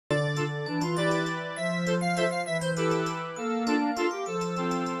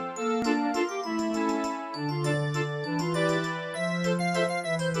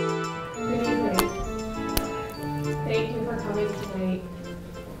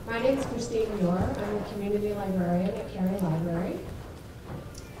My name is Christine Muir. I'm a community librarian at Cary Library.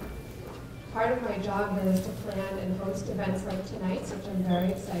 Part of my job here is to plan and host events like tonight's, which I'm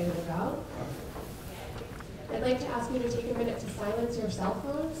very excited about. I'd like to ask you to take a minute to silence your cell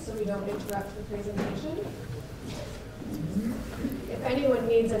phones so we don't interrupt the presentation. If anyone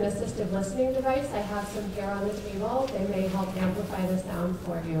needs an assistive listening device, I have some here on the table. They may help amplify the sound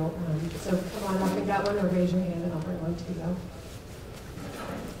for you. So come on up and get one, or raise your hand and I'll bring one to you.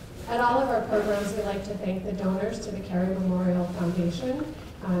 At all of our programs, we like to thank the donors to the Cary Memorial Foundation.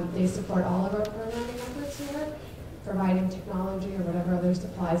 They support all of our programming efforts here, providing technology or whatever other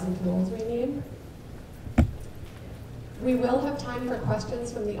supplies and tools we need. We will have time for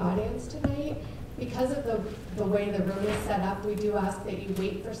questions from the audience tonight. Because of the way the room is set up, we do ask that you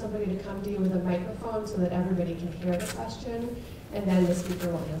wait for somebody to come to you with a microphone so that everybody can hear the question, and then the speaker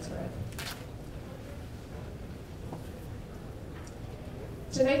will answer it.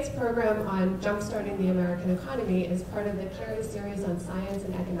 Tonight's program on jumpstarting the American economy is part of the Cary series on science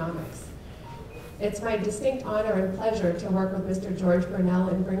and economics. It's my distinct honor and pleasure to work with Mr. George Burnell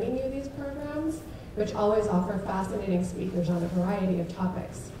in bringing you these programs, which always offer fascinating speakers on a variety of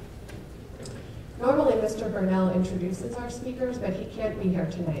topics. Normally, Mr. Burnell introduces our speakers, but he can't be here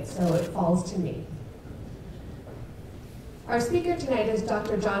tonight, so it falls to me. Our speaker tonight is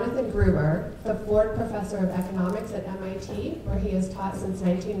Dr. Johnathan Gruber, the Ford Professor of Economics at MIT, where he has taught since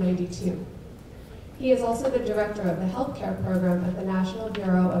 1992. He is also the director of the healthcare program at the National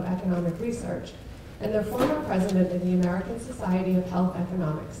Bureau of Economic Research and the former president of the American Society of Health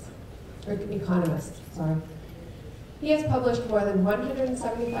Economists. He has published more than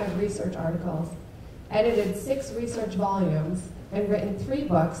 175 research articles, edited 6 research volumes, and written 3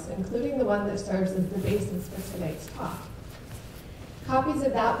 books, including the one that serves as the basis for tonight's talk. Copies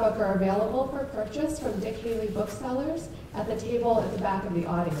of that book are available for purchase from Dick Haley booksellers at the table at the back of the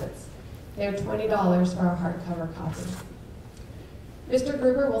audience. They are $20 for a hardcover copy. Mr.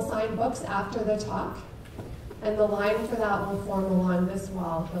 Gruber will sign books after the talk, and the line for that will form along this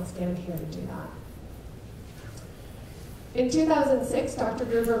wall. He'll stand here to do that. In 2006, Dr.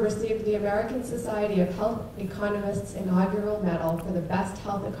 Gruber received the American Society of Health Economists inaugural medal for the best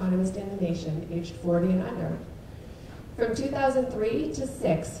health economist in the nation, aged 40 and under. From 2003 to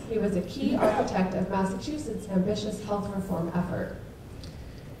 6, he was a key architect of Massachusetts' ambitious health reform effort.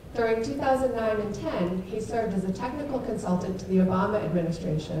 During 2009 and 10, he served as a technical consultant to the Obama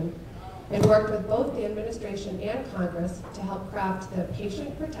administration and worked with both the administration and Congress to help craft the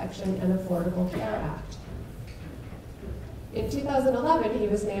Patient Protection and Affordable Care Act. In 2011, he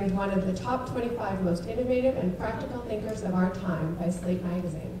was named one of the top 25 most innovative and practical thinkers of our time by Slate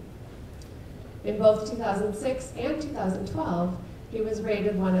magazine. In both 2006 and 2012, he was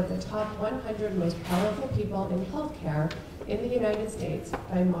rated one of the top 100 most powerful people in healthcare in the United States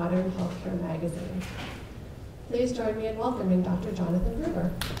by Modern Healthcare magazine. Please join me in welcoming Dr. Johnathan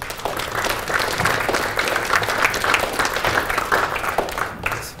Gruber.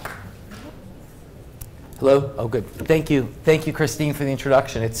 Hello? Oh, good. Thank you. Thank you, Christine, for the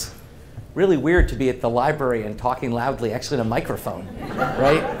introduction. It's really weird to be at the library and talking loudly, actually in a microphone,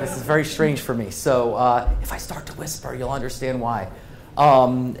 right? This is very strange for me. So if I start to whisper, you'll understand why.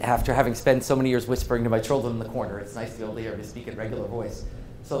 After having spent so many years whispering to my children in the corner, it's nice to be able to hear me speak in regular voice.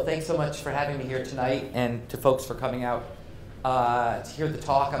 So thanks so much for having me here tonight, and to folks for coming out to hear the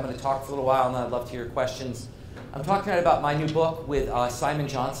talk. I'm going to talk for a little while, and then I'd love to hear your questions. I'm talking tonight about my new book with Simon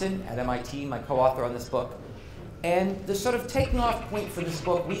Johnson at MIT, my co-author on this book. And the sort of taking off point for this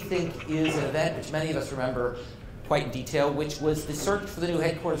book, we think, is an event which many of us remember quite in detail, which was the search for the new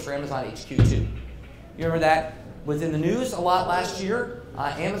headquarters for Amazon HQ2. You remember that was in the news a lot last year.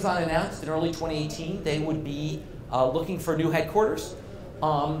 Amazon announced in early 2018 they would be looking for new headquarters.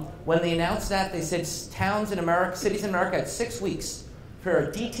 When they announced that, they said towns in America, cities in America had 6 weeks for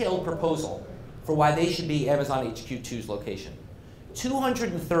a detailed proposal for why they should be Amazon HQ2's location.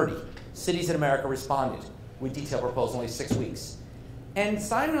 230 cities in America responded with detailed proposals, only 6 weeks. And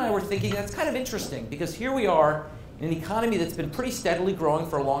Simon and I were thinking that's kind of interesting, because here we are in an economy that's been pretty steadily growing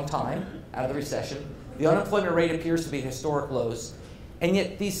for a long time out of the recession. The unemployment rate appears to be at historic lows, and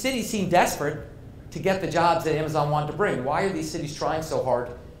yet these cities seem desperate to get the jobs that Amazon wanted to bring. Why are these cities trying so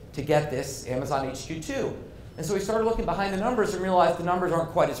hard to get this Amazon HQ2? And so we started looking behind the numbers and realized the numbers aren't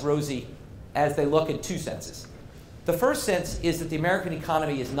quite as rosy as they look in 2 senses. The first sense is that the American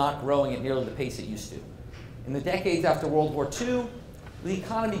economy is not growing at nearly the pace it used to. In the decades after World War II, the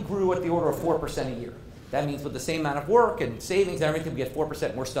economy grew at the order of 4% a year. That means with the same amount of work and savings and everything, we get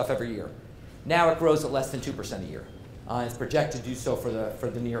 4% more stuff every year. Now it grows at less than 2% a year. It's projected to do so for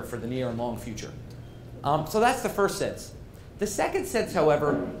the near and long future. So that's the first sense. The second sense,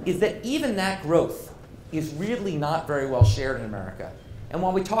 however, is that even that growth is really not very well shared in America. And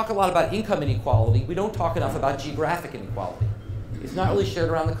while we talk a lot about income inequality, we don't talk enough about geographic inequality. It's not really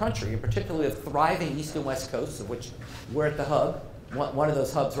shared around the country, and particularly the thriving East and West Coasts, of which we're at the hub, one of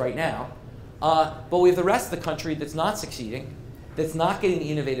those hubs right now. But we have the rest of the country that's not succeeding, that's not getting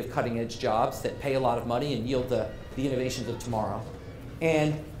the innovative cutting-edge jobs that pay a lot of money and yield the innovations of tomorrow.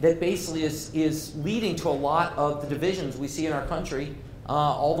 And that basically is leading to a lot of the divisions we see in our country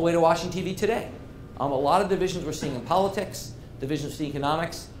all the way to watching TV today. A lot of divisions we're seeing in politics, divisions in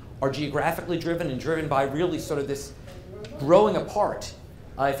economics, are geographically driven and driven by really sort of this growing apart,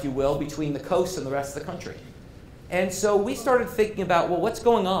 if you will, between the coast and the rest of the country. And so we started thinking about, well, what's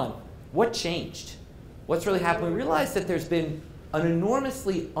going on? What changed? What's really happening? We realized that there's been an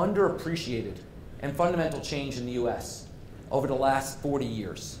enormously underappreciated and fundamental change in the US over the last 40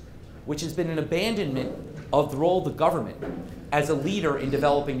 years, which has been an abandonment of the role of the government as a leader in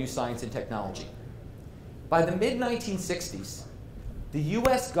developing new science and technology. By the mid-1960s, the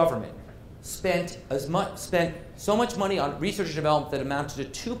US government spent so much money on research and development that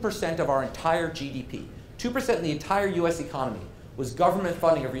amounted to 2% of our entire GDP. 2% of the entire US economy was government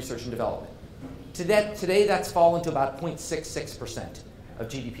funding of research and development. Today that's fallen to about 0.66% of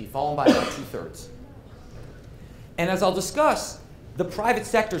GDP, fallen by about 2/3. And as I'll discuss, the private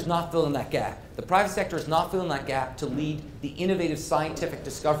sector is not filling that gap. The private sector is not filling that gap to lead the innovative scientific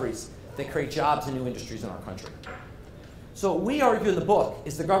discoveries that create jobs and new industries in our country. So what we argue in the book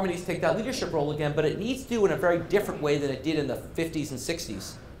is the government needs to take that leadership role again, but it needs to do it in a very different way than it did in the 50s and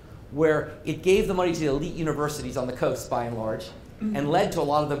 60s, where it gave the money to the elite universities on the coast, by and large, and led to a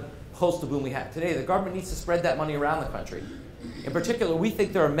lot of the postal boom we have today. The government needs to spread that money around the country. In particular, we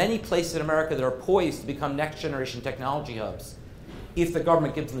think there are many places in America that are poised to become next-generation technology hubs if the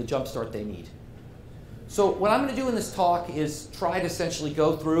government gives them the jumpstart they need. So what I'm going to do in this talk is try to essentially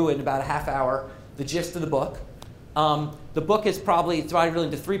go through in about a half hour the gist of the book. The book is probably divided really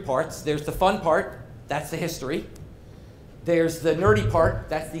into 3 parts. There's the fun part, that's the history. There's the nerdy part,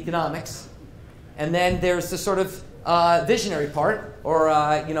 that's the economics. And then there's the sort of visionary part, or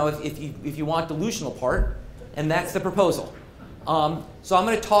if you want, delusional part, and that's the proposal. So I'm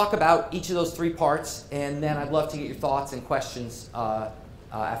going to talk about each of those 3 parts, and then I'd love to get your thoughts and questions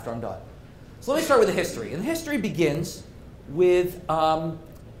after I'm done. So let me start with the history. And the history begins with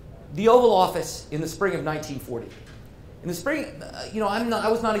the Oval Office in the spring of 1940. In the spring, I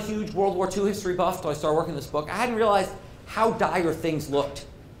was not a huge World War II history buff until I started working on this book. I hadn't realized how dire things looked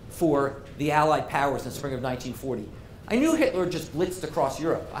for the Allied powers in the spring of 1940. I knew Hitler just blitzed across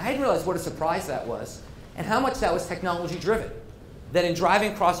Europe. I hadn't realized what a surprise that was and how much that was technology driven. That in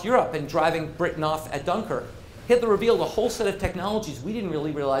driving across Europe and driving Britain off at Dunkirk, Hitler revealed a whole set of technologies we didn't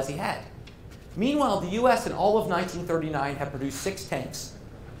really realize he had. Meanwhile, the US in all of 1939 had produced 6 tanks,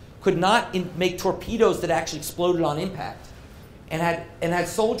 could not make torpedoes that actually exploded on impact, and had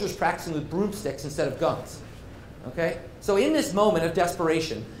soldiers practicing with broomsticks instead of guns. Okay? So in this moment of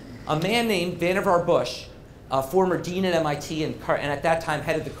desperation, a man named Vannevar Bush, a former dean at MIT and at that time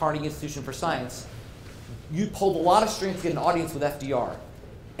head of the Carnegie Institution for Science, you pulled a lot of strings to get an audience with FDR,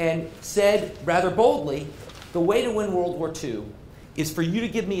 and said rather boldly, the way to win World War II is for you to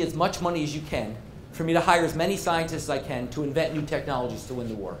give me as much money as you can, for me to hire as many scientists as I can to invent new technologies to win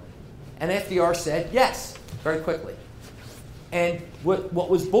the war. And FDR said yes, very quickly. And what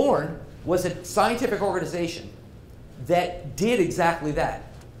was born was a scientific organization that did exactly that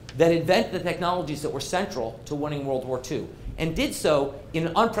invented the technologies that were central to winning World War II, and did so in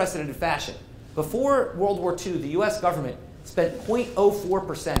an unprecedented fashion. Before World War II, the US government spent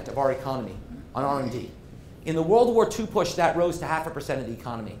 0.04% of our economy on R&D. In the World War II push, that rose to 0.5% of the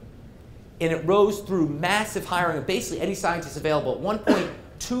economy. And it rose through massive hiring of basically any scientist available. At one point,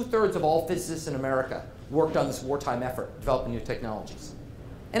 2/3 of all physicists in America worked on this wartime effort, developing new technologies.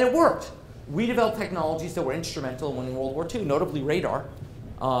 And it worked. We developed technologies that were instrumental in winning World War II, notably radar.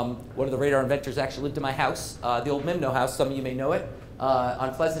 One of the radar inventors actually lived in my house, the old Mimno house, some of you may know it,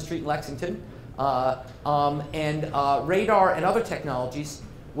 on Pleasant Street in Lexington. Radar and other technologies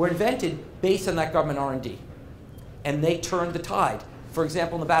were invented based on that government R&D. And they turned the tide. For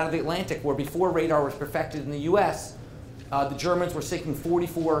example, in the Battle of the Atlantic, where before radar was perfected in the US, the Germans were sinking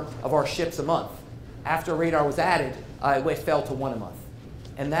 44 of our ships a month. After radar was added, it fell to 1 a month.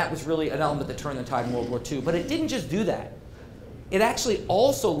 And that was really an element that turned the tide in World War II. But it didn't just do that. It actually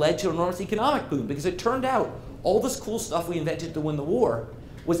also led to an enormous economic boom, because it turned out all this cool stuff we invented to win the war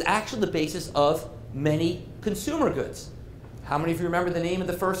was actually the basis of many consumer goods. How many of you remember the name of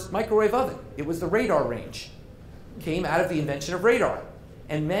the first microwave oven? It was the radar range. It came out of the invention of radar.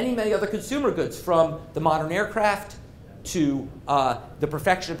 And many, many other consumer goods, from the modern aircraft to the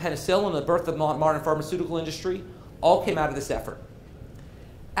perfection of penicillin and the birth of the modern pharmaceutical industry, all came out of this effort.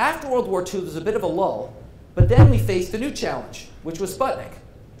 After World War II, there was a bit of a lull, but then we faced a new challenge, which was Sputnik.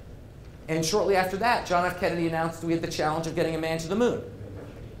 And shortly after that, John F. Kennedy announced we had the challenge of getting a man to the moon.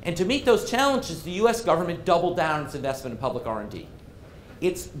 And to meet those challenges, the US government doubled down its investment in public R&D.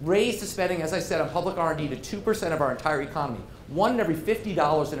 It's raised the spending, as I said, on public R&D to 2% of our entire economy. 1 in every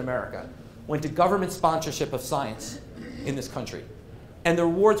 $50 in America went to government sponsorship of science in this country. And the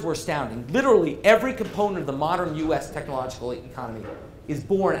rewards were astounding. Literally, every component of the modern US technological economy is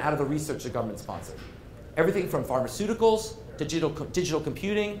born out of the research the government sponsored. Everything from pharmaceuticals to digital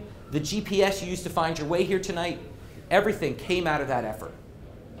computing, the GPS you used to find your way here tonight, everything came out of that effort.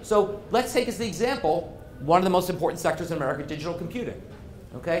 So let's take as the example one of the most important sectors in America, digital computing.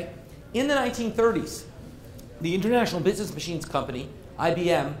 Okay? In the 1930s, the International Business Machines Company,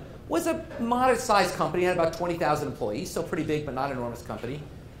 IBM, was a modest-sized company, had about 20,000 employees, so pretty big but not an enormous company,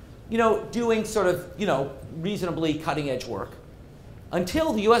 doing sort of, reasonably cutting-edge work,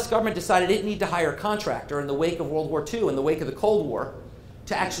 until the US government decided it needed to hire a contractor in the wake of World War II, in the wake of the Cold War,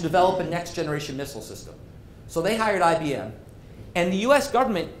 to actually develop a next-generation missile system. So they hired IBM, and the US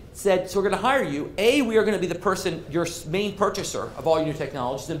government said, so we're going to hire you. A, we are going to be the person, your main purchaser of all your new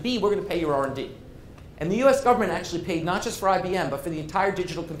technologies, and B, we're going to pay your R&D. And the US government actually paid not just for IBM, but for the entire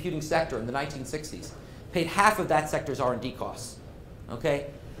digital computing sector in the 1960s, paid half of that sector's R&D costs, okay?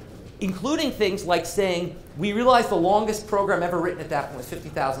 Including things like saying, we realized the longest program ever written at that point was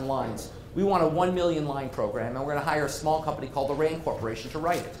 50,000 lines. We want a 1 million line program, and we're going to hire a small company called the RAND Corporation to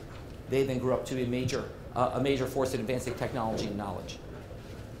write it. They then grew up to be a major force in advancing technology and knowledge.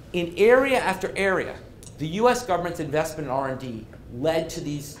 In area after area, the US government's investment in R&D led to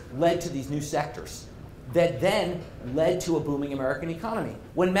these new sectors that then led to a booming American economy,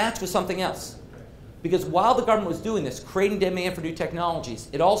 when matched with something else. Because while the government was doing this, creating demand for new technologies,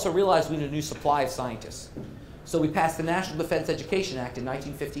 it also realized we needed a new supply of scientists. So we passed the National Defense Education Act in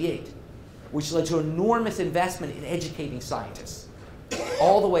 1958, which led to enormous investment in educating scientists,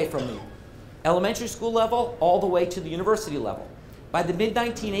 all the way from the elementary school level all the way to the university level. By the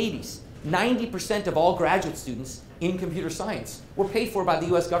mid-1980s, 90% of all graduate students in computer science were paid for by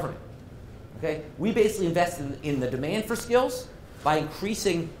the US government. Okay? We basically invested in the demand for skills by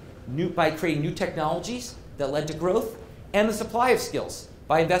creating new technologies that led to growth, and the supply of skills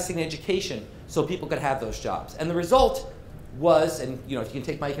by investing in education so people could have those jobs. And the result was, and you can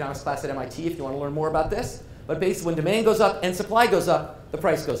take my economics class at MIT if you want to learn more about this, but basically when demand goes up and supply goes up, the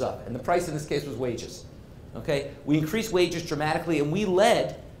price goes up. And the price in this case was wages. Okay? We increased wages dramatically, and we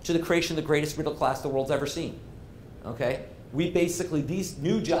led to the creation of the greatest middle class the world's ever seen. Okay? These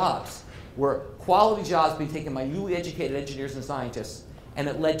new jobs were quality jobs being taken by newly educated engineers and scientists, and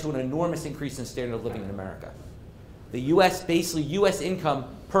it led to an enormous increase in standard of living in America. The US income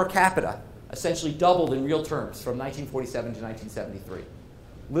per capita essentially doubled in real terms from 1947 to 1973.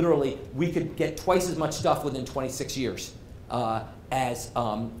 Literally, we could get twice as much stuff within 26 years as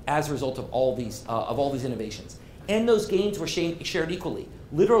a result of all these innovations. And those gains were shared equally.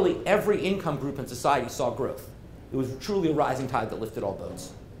 Literally, every income group in society saw growth. It was truly a rising tide that lifted all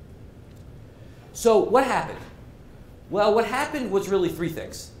boats. So what happened? Well, what happened was really three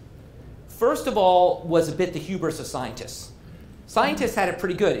things. First of all was a bit the hubris of scientists. Scientists had it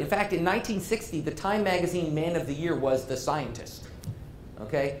pretty good. In fact, in 1960, the Time magazine Man of the Year was The Scientist.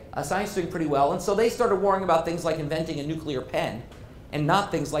 Okay? Science doing pretty well, and so they started worrying about things like inventing a nuclear pen and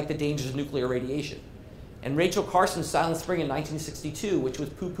not things like the dangers of nuclear radiation. And Rachel Carson's Silent Spring in 1962, which was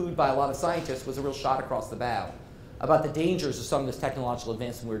poo-pooed by a lot of scientists, was a real shot across the bow about the dangers of some of this technological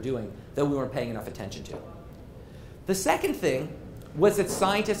advancement we were doing that we weren't paying enough attention to. The second thing was that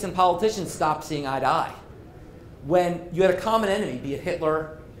scientists and politicians stopped seeing eye to eye. When you had a common enemy, be it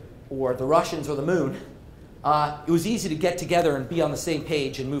Hitler or the Russians or the moon, it was easy to get together and be on the same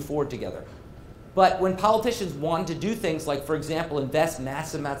page and move forward together. But when politicians wanted to do things like, for example, invest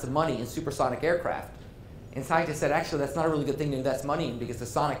massive amounts of money in supersonic aircraft, and scientists said, actually, that's not a really good thing to invest money in because the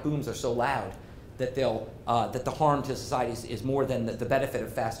sonic booms are so loud that that the harm to society is more than the benefit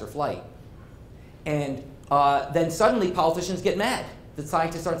of faster flight. And then suddenly politicians get mad that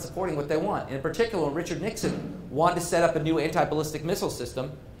scientists aren't supporting what they want. And in particular, Richard Nixon wanted to set up a new anti-ballistic missile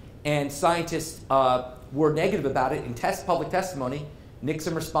system, and scientists were negative about it in public testimony.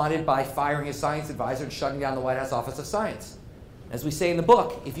 Nixon responded by firing his science advisor and shutting down the White House Office of Science. As we say in the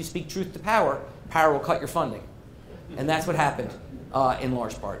book, if you speak truth to power, power will cut your funding. And that's what happened in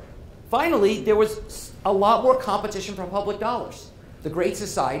large part. Finally, there was a lot more competition for public dollars. The Great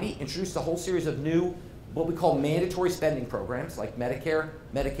Society introduced a whole series of new, what we call mandatory spending programs, like Medicare,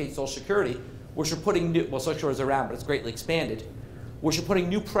 Medicaid, Social Security, which are putting new, well, Social Security is around, but it's greatly expanded, which are putting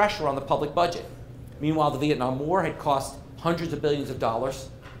new pressure on the public budget. Meanwhile, the Vietnam War had cost hundreds of billions of dollars,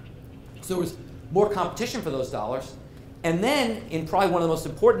 so there was more competition for those dollars. And then, in probably one of the most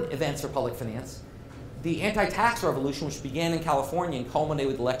important events for public finance, the anti-tax revolution, which began in California and culminated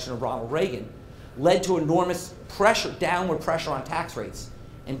with the election of Ronald Reagan, led to enormous pressure, downward pressure on tax rates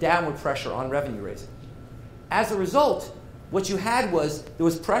and downward pressure on revenue raising. As a result, what you had was, there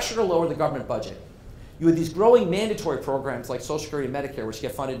was pressure to lower the government budget. You had these growing mandatory programs like Social Security and Medicare, which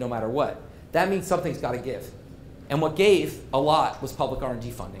get funded no matter what. That means something's got to give. And what gave a lot was public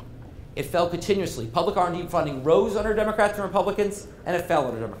R&D funding. It fell continuously. Public R&D funding rose under Democrats and Republicans, and it fell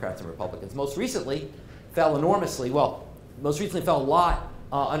under Democrats and Republicans. Most recently, fell enormously. Well, most recently fell a lot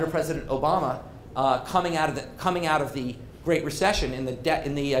under President Obama, coming out of the Great Recession in the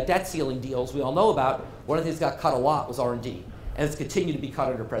debt ceiling deals we all know about. One of the things that got cut a lot was R&D, and it's continued to be cut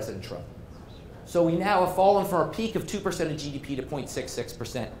under President Trump. So we now have fallen from a peak of 2% of GDP to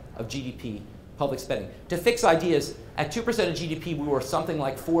 0.66% of GDP public spending. To fix ideas, at 2% of GDP, we were something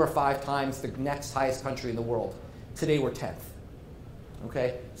like 4 or 5 times the next highest country in the world. Today, we're 10th.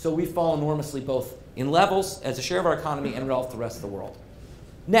 Okay? So we've fallen enormously both in levels as a share of our economy and relative to the rest of the world.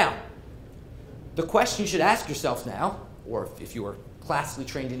 Now, the question you should ask yourself now, or if you were classically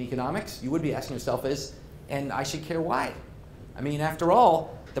trained in economics, you would be asking yourself is, and I should care why? I mean, after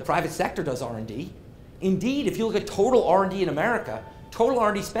all, the private sector does R&D. Indeed, if you look at total R&D in America, total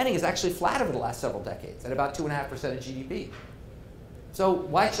R&D spending is actually flat over the last several decades at about 2.5% of GDP. So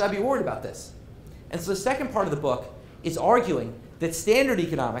why should I be worried about this? And so the second part of the book is arguing that standard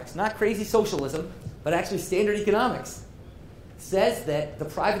economics, not crazy socialism, but actually standard economics, says that the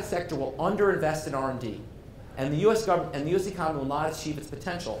private sector will underinvest in R&D, and the U.S. government and the U.S. economy will not achieve its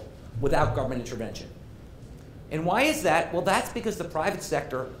potential without government intervention. And why is that? Well, that's because the private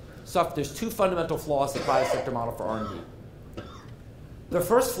sector there's 2 fundamental flaws in the private sector model for R&D. The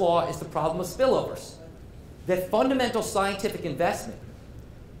first flaw is the problem of spillovers. That fundamental scientific investment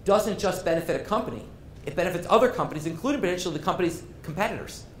doesn't just benefit a company, it benefits other companies, including potentially the company's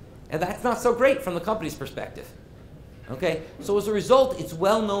competitors. And that's not so great from the company's perspective. Okay? So as a result, it's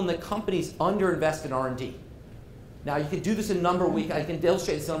well known that companies underinvest in R&D. Now, you can do this in a number of ways. I can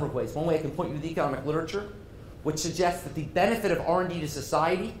illustrate this in a number of ways. One way I can point you to the economic literature, which suggests that the benefit of R&D to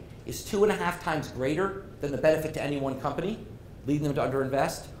society is 2.5 times greater than the benefit to any one company, leading them to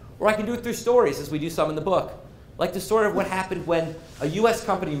underinvest. Or I can do it through stories, as we do some in the book, like the story of what happened when a US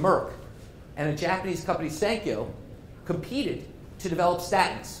company, Merck, and a Japanese company, Sankyo, competed to develop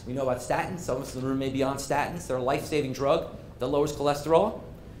statins. We know about statins. Some of us in the room may be on statins. They're a life-saving drug that lowers cholesterol.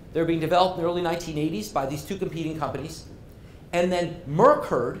 They're being developed in the early 1980s by these 2 competing companies. And then Merck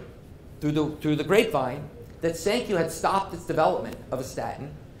heard, through the grapevine, that Sankyo had stopped its development of a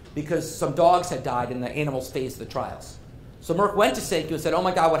statin because some dogs had died in the animals phase of the trials. So Merck went to Sankyo and said, oh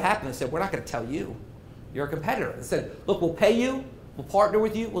my God, what happened? They said, we're not going to tell you. You're a competitor. They said, look, we'll pay you, we'll partner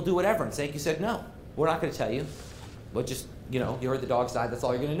with you, we'll do whatever. And Sankyo said, no, we're not going to tell you. We'll just, you heard the dogs died, that's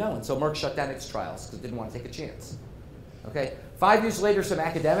all you're going to know. And so Merck shut down its trials because it didn't want to take a chance. Okay? 5 years later, some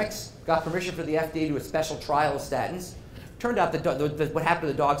academics got permission for the FDA to do a special trial of statins. Turned out that what happened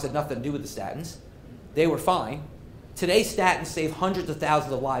to the dogs had nothing to do with the statins. They were fine. Today, statins save hundreds of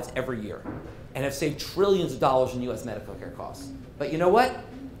thousands of lives every year and have saved trillions of dollars in U.S. medical care costs. But you know what?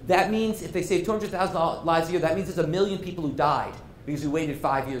 That means if they save 200,000 lives a year, that means there's 1 million people who died because we waited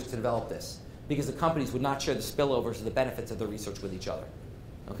 5 years to develop this, because the companies would not share the spillovers or the benefits of the research with each other.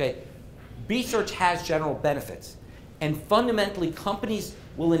 Okay? Research has general benefits, and fundamentally, companies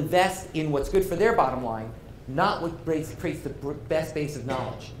will invest in what's good for their bottom line, not what creates the best base of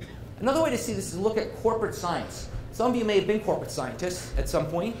knowledge. Another way to see this is look at corporate science. Some of you may have been corporate scientists at some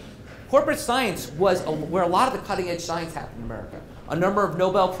point. Corporate science was where a lot of the cutting-edge science happened in America. A number of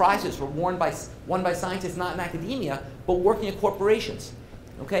Nobel Prizes were won by scientists not in academia, but working at corporations.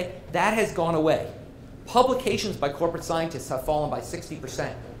 Okay? That has gone away. Publications by corporate scientists have fallen by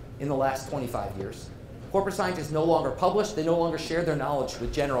 60% in the last 25 years. Corporate scientists no longer publish. They no longer share their knowledge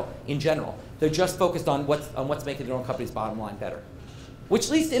in general. They're just focused on what's making their own company's bottom line better. Which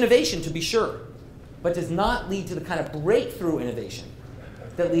leads to innovation, to be sure, but does not lead to the kind of breakthrough innovation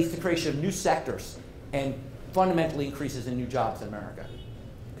that leads to creation of new sectors and fundamentally increases in new jobs in America.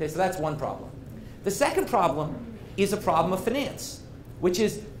 Okay, so that's one problem. The second problem is a problem of finance, which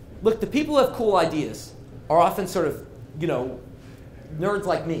is, look, the people who have cool ideas are often sort of, nerds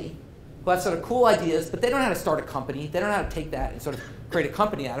like me, who have sort of cool ideas, but they don't know how to start a company. They don't know how to take that and sort of create a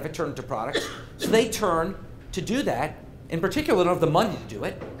company out of it, turn it into products. So they turn to do that. In particular, they don't have the money to do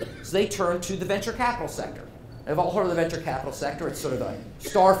it, so they turn to the venture capital sector. I've all heard of the venture capital sector. It's sort of a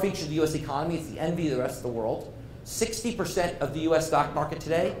star feature of the US economy. It's the envy of the rest of the world. 60% of the US stock market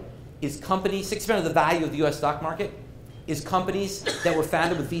today is companies, 60% of the value of the US stock market is companies that were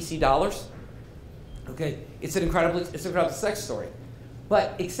founded with VC dollars. Okay, it's an incredible success story.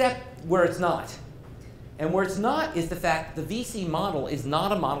 But except where it's not. And where it's not is the fact that the VC model is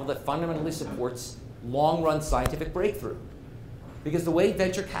not a model that fundamentally supports long-run scientific breakthrough. Because the way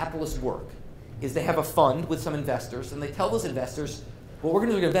venture capitalists work is they have a fund with some investors, and they tell those investors, what we're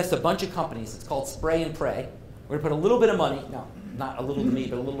going to do is invest a bunch of companies. It's called spray and pray. We're going to put a little bit of money, no, not a little to me,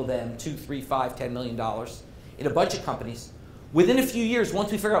 but a little to them, $2, $3, $5, $10 million in a bunch of companies. Within a few years,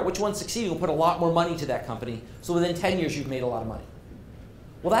 once we figure out which one's succeeding, we'll put a lot more money to that company. So within 10 years, you've made a lot of money.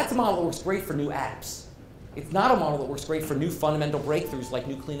 Well, that's a model that works great for new apps. It's not a model that works great for new fundamental breakthroughs like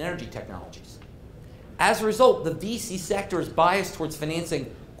new clean energy technologies. As a result, the VC sector is biased towards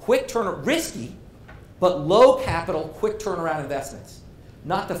financing risky, but low capital, quick turnaround investments.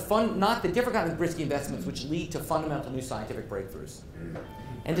 Not the different kind of risky investments which lead to fundamental new scientific breakthroughs.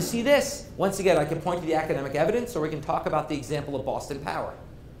 And to see this, once again, I can point to the academic evidence, or we can talk about the example of Boston Power.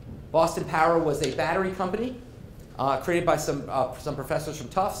 Boston Power was a battery company created by some professors from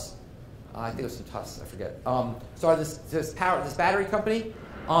Tufts. I think it was from Tufts, I forget. Started this battery company.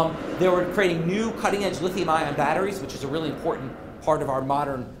 They were creating new cutting-edge lithium-ion batteries, which is a really important part of our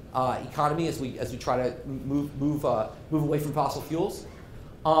modern economy as we try to move away from fossil fuels.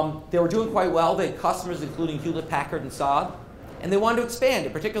 They were doing quite well. They had customers including Hewlett-Packard and Saab, and they wanted to expand.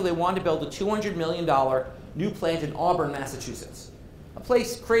 In particular, they wanted to build a $200 million new plant in Auburn, Massachusetts, a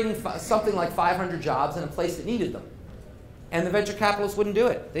place creating something like 500 jobs in a place that needed them. And the venture capitalists wouldn't do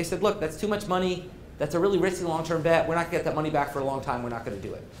it. They said, look, that's too much money. That's a really risky long-term bet. We're not going to get that money back for a long time. We're not going to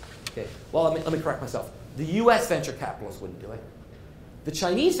do it. Okay. Well, let me correct myself. The US venture capitalists wouldn't do it. The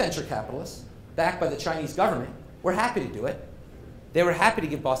Chinese venture capitalists, backed by the Chinese government, were happy to do it. They were happy to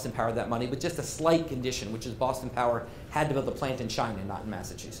give Boston Power that money, with just a slight condition, which is Boston Power had to build a plant in China, not in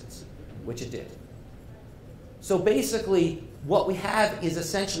Massachusetts, which it did. So basically, what we have is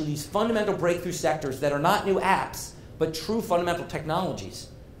essentially these fundamental breakthrough sectors that are not new apps, but true fundamental technologies,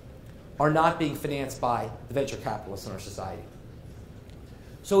 are not being financed by the venture capitalists in our society.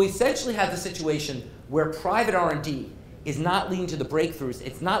 So we essentially have the situation where private R&D is not leading to the breakthroughs.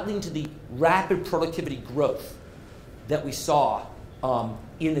 It's not leading to the rapid productivity growth that we saw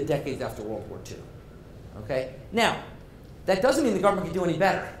in the decades after World War II. Okay? Now, that doesn't mean the government can do any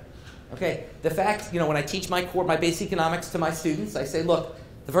better. Okay? The fact, when I teach my basic economics to my students, I say, look,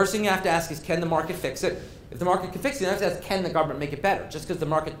 the first thing you have to ask is, can the market fix it? If the market can fix it, you have to ask, can the government make it better? Just because the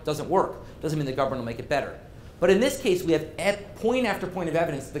market doesn't work doesn't mean the government will make it better. But in this case, we have point after point of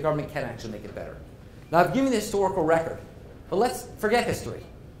evidence that the government can actually make it better. Now, I've given you the historical record, but let's forget history.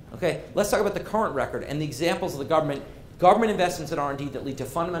 Okay? Let's talk about the current record and the examples of the government investments in R&D that lead to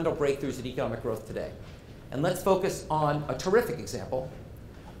fundamental breakthroughs in economic growth today. And let's focus on a terrific example,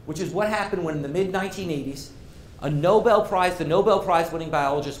 which is what happened when in the mid-1980s, the Nobel Prize winning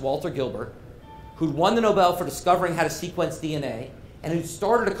biologist Walter Gilbert, who'd won the Nobel for discovering how to sequence DNA, and who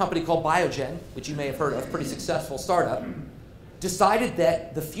started a company called Biogen, which you may have heard of, pretty successful startup, decided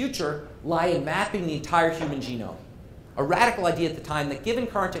that the future lay in mapping the entire human genome. A radical idea at the time that, given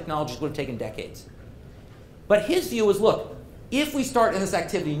current technologies, would have taken decades. But his view was, look, if we start in this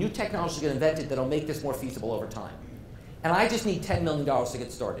activity, new technologies get invented that'll make this more feasible over time. And I just need $10 million to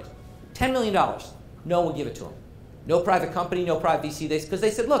get started. $10 million. No one will give it to him. No private company, no private VC, because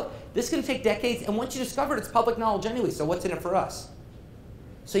they said, look, this is going to take decades, and once you discover it, it's public knowledge anyway, so what's in it for us?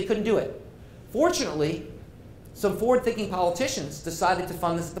 So he couldn't do it. Fortunately, some forward-thinking politicians decided to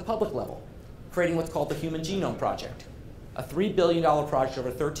fund this at the public level, creating what's called the Human Genome Project, a $3 billion project over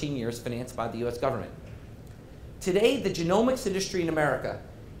 13 years financed by the US government. Today, the genomics industry in America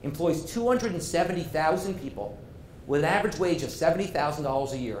employs 270,000 people with an average wage of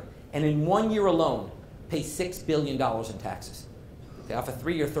 $70,000 a year, and in 1 year alone, pays $6 billion in taxes. Okay, off a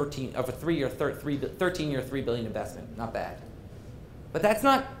 13-year, $3 billion investment, not bad. But that's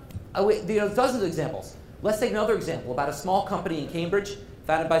not, there's dozens of examples. Let's take another example about a small company in Cambridge,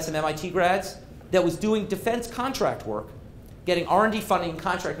 founded by some MIT grads, that was doing defense contract work, getting R&D funding and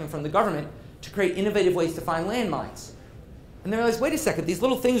contracting from the government to create innovative ways to find landmines. And they realized, wait a second, these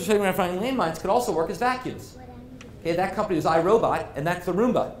little things we're talking about finding landmines could also work as vacuums. Okay, that company was iRobot, and that's the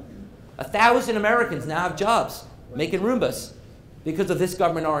Roomba. 1,000 Americans now have jobs making Roombas because of this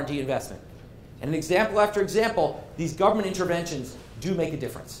government R&D investment. And example after example, these government interventions do make a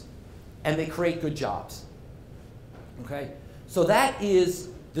difference, and they create good jobs. Okay, so that is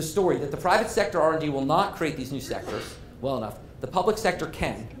the story, that the private sector R&D will not create these new sectors well enough. The public sector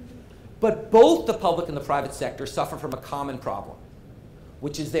can. But both the public and the private sector suffer from a common problem,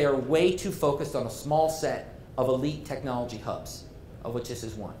 which is they are way too focused on a small set of elite technology hubs, of which this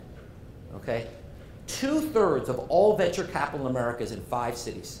is one. Okay? 2/3 of all venture capital in America is in 5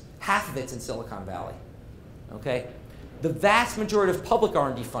 cities. Half of it's in Silicon Valley. Okay? The vast majority of public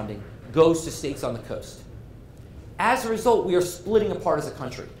R&D funding goes to states on the coast. As a result, we are splitting apart as a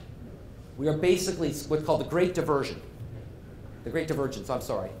country. We are basically what's called the Great Diversion. The Great Divergence, I'm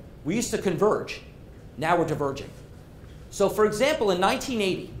sorry. We used to converge. Now we're diverging. So for example, in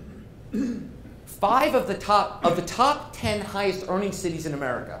 1980, 5 of the top 10 highest earning cities in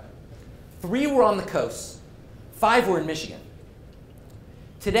America, 3 were on the coast, 5 were in Michigan.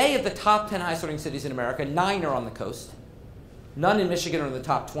 Today, of the top 10 highest earning cities in America, 9 are on the coast. None in Michigan are in the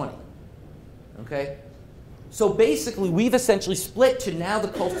top 20. Okay? So basically, we've essentially split to now the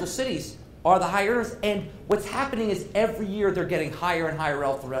coastal cities are the high earners, and what's happening is every year they're getting higher and higher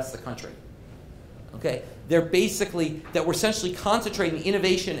relative to the rest of the country. Okay? They're basically, that we're essentially concentrating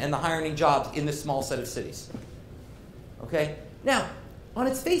innovation and the high earning jobs in this small set of cities. Okay? Now, on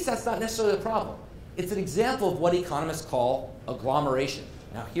its face, that's not necessarily a problem. It's an example of what economists call agglomeration.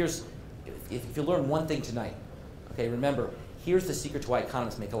 Now, here's, if you learn one thing tonight, okay, remember, here's the secret to why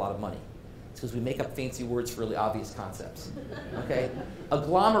economists make a lot of money. It's because we make up fancy words for really obvious concepts. Okay?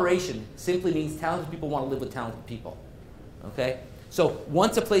 Agglomeration simply means talented people want to live with talented people. Okay? So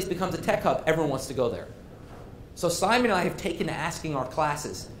once a place becomes a tech hub, everyone wants to go there. So Simon and I have taken to asking our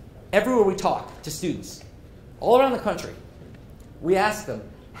classes, everywhere we talk to students, all around the country, we ask them,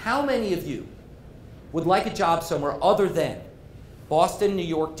 how many of you would like a job somewhere other than Boston, New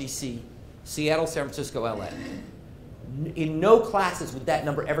York, DC, Seattle, San Francisco, LA? In no classes would that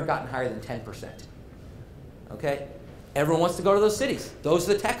number ever gotten higher than 10%. Okay? Everyone wants to go to those cities. Those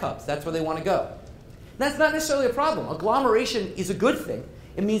are the tech hubs. That's where they want to go. That's not necessarily a problem. Agglomeration is a good thing.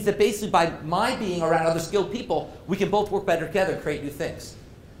 It means that basically by my being around other skilled people, we can both work better together and create new things.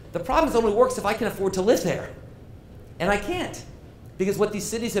 The problem is it only works if I can afford to live there. And I can't. Because what these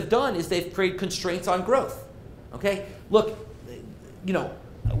cities have done is they've created constraints on growth. Okay? Look, you know,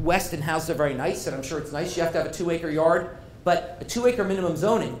 Weston houses are very nice, and I'm sure it's nice. You have to have a 2-acre yard. But a 2-acre minimum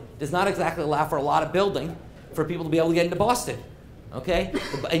zoning does not exactly allow for a lot of building for people to be able to get into Boston. Okay?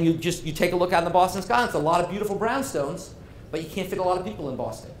 And you take a look out in the Boston sky, it's a lot of beautiful brownstones, but you can't fit a lot of people in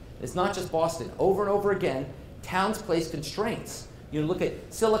Boston. It's not just Boston. Over and over again, towns place constraints. You look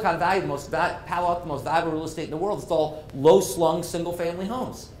at Silicon Valley, Palo Alto, the most valuable real estate in the world. It's all low-slung, single-family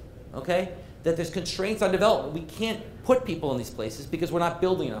homes. Okay? That there's constraints on development. We can't put people in these places because we're not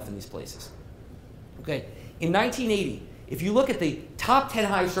building enough in these places. Okay? In 1980, if you look at the top 10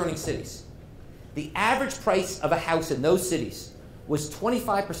 highest earning cities, the average price of a house in those cities was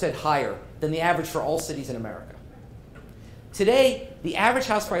 25% higher than the average for all cities in America. Today, the average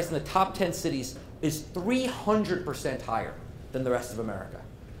house price in the top 10 cities is 300% higher than the rest of America.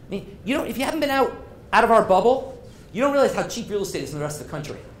 I mean, you know, if you haven't been out of our bubble, you don't realize how cheap real estate is in the rest of the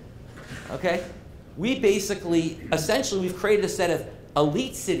country. Okay? We basically, essentially, we've created a set of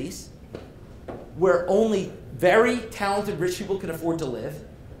elite cities where only very talented rich people can afford to live,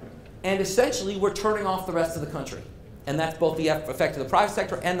 and essentially we're turning off the rest of the country. And that's both the effect of the private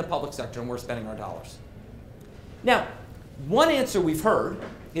sector and the public sector, and we're spending our dollars. Now, one answer we've heard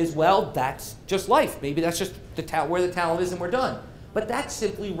is, well, that's just life. Maybe that's just where the talent is and we're done. But that's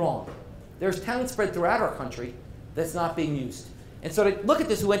simply wrong. There's talent spread throughout our country that's not being used. And so to look at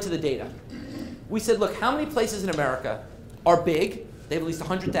this, we went to the data. We said, look, how many places in America are big, they have at least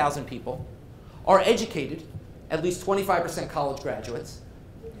 100,000 people, are educated, at least 25% college graduates,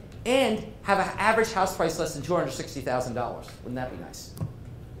 and have an average house price less than $260,000. Wouldn't that be nice?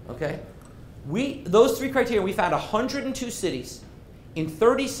 Okay? Those 3 criteria, we found 102 cities in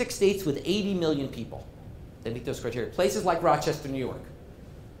 36 states with 80 million people that meet those criteria. Places like Rochester, New York.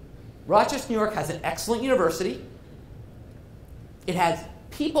 Rochester, New York has an excellent university. It has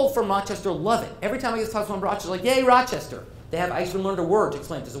people from Rochester love it. Every time I get to talk to someone from Rochester, like, yay, Rochester. I even learned a word to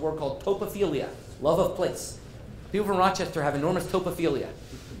explain it. There's a word called topophilia, love of place. People from Rochester have enormous topophilia.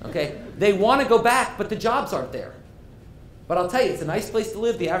 Okay? They want to go back, but the jobs aren't there. But I'll tell you, it's a nice place to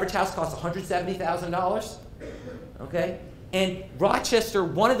live. The average house costs $170,000. Okay? And Rochester,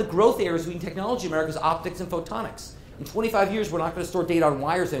 one of the growth areas in technology in America is optics and photonics. In 25 years, we're not going to store data on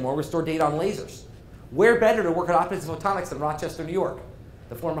wires anymore. We're going to store data on lasers. Where better to work at optics and photonics than Rochester, New York,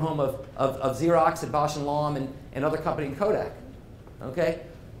 the former home of Xerox and Bausch & Lomb and other company in Kodak. Okay?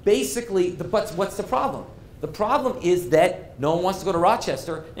 Basically, but what's the problem? The problem is that no one wants to go to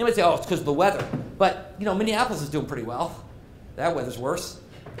Rochester. You might say, oh, it's because of the weather. But, you know, Minneapolis is doing pretty well. That weather's worse.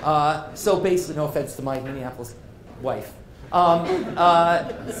 So basically, no offense to my Minneapolis wife. Who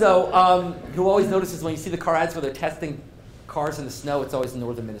always notices when you see the car ads where they're testing cars in the snow, it's always in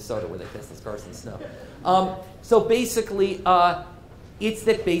northern Minnesota where they test those cars in the snow. So basically, it's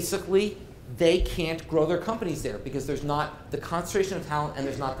that basically they can't grow their companies there because there's not the concentration of talent and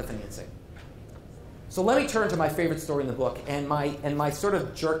there's not the financing. So let me turn to my favorite story in the book and my sort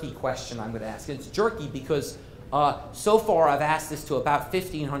of jerky question I'm going to ask. And it's jerky because so far I've asked this to about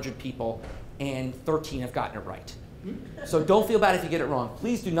 1,500 people and 13 have gotten it right. So don't feel bad if you get it wrong.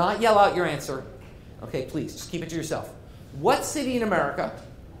 Please do not yell out your answer. Okay, please, just keep it to yourself. What city in America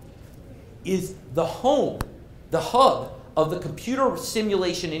is the home, the hub of the computer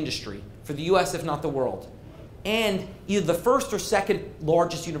simulation industry for the US, if not the world, and either the first or second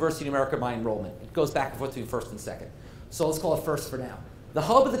largest university in America by enrollment? It goes back and forth between first and second. So let's call it first for now. The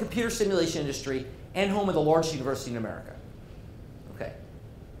hub of the computer simulation industry and home of the largest university in America. Okay.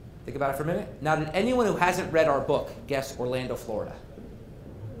 Think about it for a minute. Now, did anyone who hasn't read our book guess Orlando, Florida?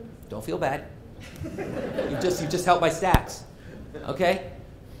 Don't feel bad. You just helped my stacks. Okay?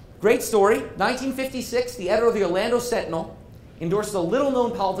 Great story. 1956, the editor of the Orlando Sentinel endorses a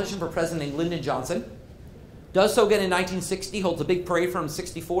little-known politician for president named Lyndon Johnson. Does so again in 1960, holds a big parade for him in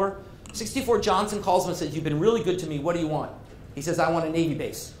 64. 64, Johnson calls him and says, "You've been really good to me. What do you want?" He says, "I want a Navy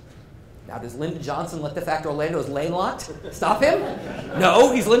base." Now, does Lyndon Johnson let the fact Orlando is landlocked stop him?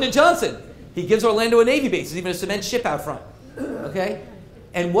 No, he's Lyndon Johnson. He gives Orlando a Navy base. There's even a cement ship out front. Okay?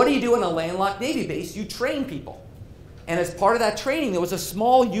 And what do you do in a landlocked Navy base? You train people. And as part of that training, there was a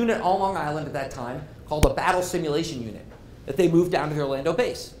small unit on Long Island at that time called a Battle Simulation Unit that they moved down to the Orlando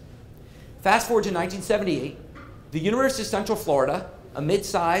base. Fast forward to 1978, the University of Central Florida, a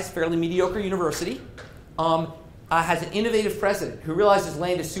mid-sized, fairly mediocre university, has an innovative president who realizes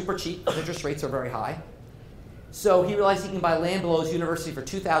land is super cheap, interest rates are very high. So he realized he can buy land below his university for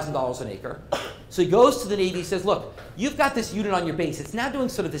 $2,000 an acre. So he goes to the Navy, he says, "Look, you've got this unit on your base. It's now doing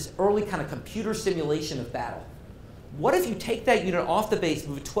sort of this early kind of computer simulation of battle. What if you take that unit off the base,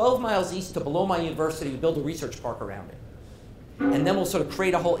 move it 12 miles east to below my university, and build a research park around it? And then we'll sort of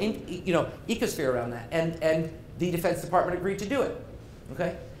create a whole ecosphere around that." And the Defense Department agreed to do it.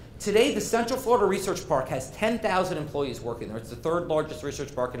 Okay? Today, the Central Florida Research Park has 10,000 employees working there. It's the third largest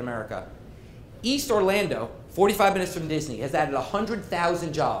research park in America. East Orlando, 45 minutes from Disney, has added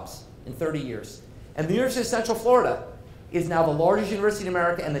 100,000 jobs in 30 years. And the University of Central Florida is now the largest university in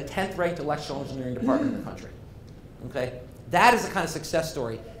America and the 10th ranked electrical engineering department in the country. Okay? That is the kind of success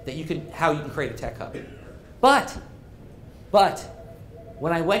story that how you can create a tech hub. But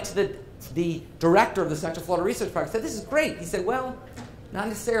when I went to the director of the Central Florida Research Park, I said, "This is great." He said, "Well, not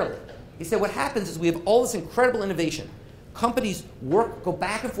necessarily." He said, "What happens is we have all this incredible innovation. Companies go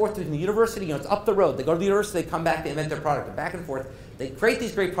back and forth between the university, it's up the road. They go to the university, they come back, they invent their product, and back and forth. They create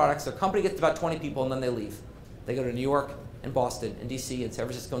these great products, their company gets about 20 people, and then they leave. They go to New York and Boston and DC and San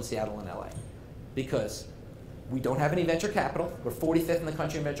Francisco and Seattle and LA. Because we don't have any venture capital. We're 45th in the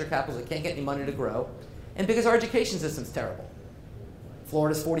country in venture capital. They can't get any money to grow. And because our education system's terrible.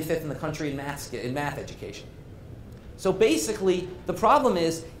 Florida's 45th in the country in math education. So basically, the problem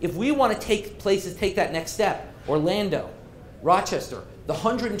is, if we want to take that next step, Orlando, Rochester, the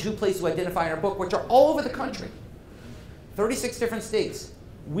 102 places we identify in our book, which are all over the country, 36 different states,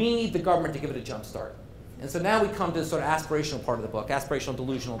 we need the government to give it a jump start. And so now we come to the sort of aspirational part of the book, aspirational,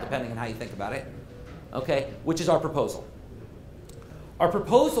 delusional, depending on how you think about it, okay, which is our proposal. Our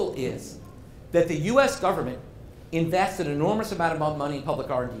proposal is that the US government invest an enormous amount of money in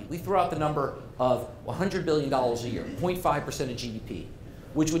public R&D. We throw out the number of $100 billion a year, 0.5% of GDP,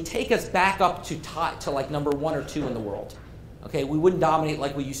 which would take us back up to like number 1 or 2 in the world. Okay, we wouldn't dominate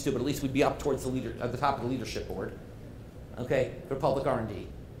like we used to, but at least we'd be up towards at the top of the leadership board. Okay, for public R&D.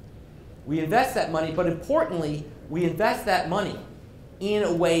 We invest that money, but importantly, we invest that money in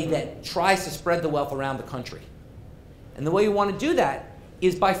a way that tries to spread the wealth around the country. And the way we want to do that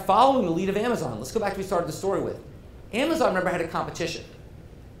is by following the lead of Amazon. Let's go back to what we started the story with. Amazon, remember, had a competition.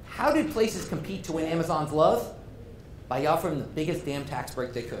 How did places compete to win Amazon's love? By offering the biggest damn tax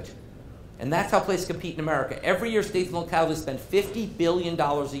break they could. And that's how places compete in America. Every year, states and localities spend $50 billion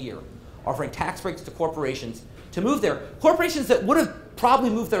a year offering tax breaks to corporations to move there. Corporations that would have probably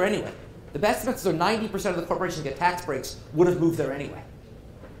moved there anyway. The best estimates are 90% of the corporations that get tax breaks would have moved there anyway.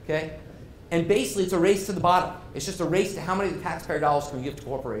 Okay? And basically, it's a race to the bottom. It's just a race to how many taxpayer dollars can we give to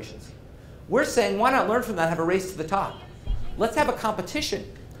corporations. We're saying, why not learn from that and have a race to the top? Let's have a competition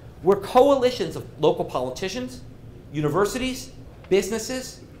where coalitions of local politicians, universities,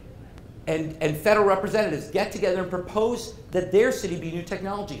 businesses, and federal representatives get together and propose that their city be a new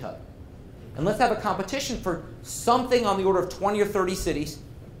technology hub. And let's have a competition for something on the order of 20 or 30 cities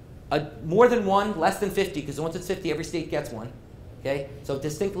more than one, less than 50, because once it's 50, every state gets one. Okay? So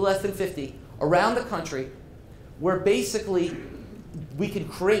distinctly less than 50 around the country, where basically we can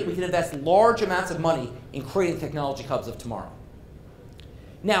invest large amounts of money in creating technology hubs of tomorrow.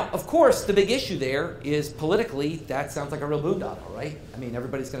 Now, of course, the big issue there is politically, that sounds like a real boondoggle, right? I mean,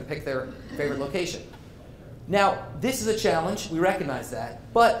 everybody's going to pick their favorite location. Now, this is a challenge. We recognize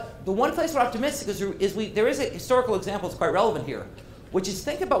that. But the one place we're optimistic is there is a historical example that's quite relevant here, which is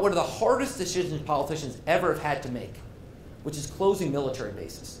think about one of the hardest decisions politicians ever have had to make, which is closing military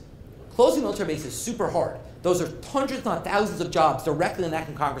bases. Closing military bases is super hard. Those are hundreds, not thousands of jobs directly in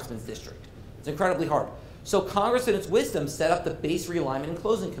that congressman's district. It's incredibly hard. So Congress, in its wisdom, set up the Base Realignment and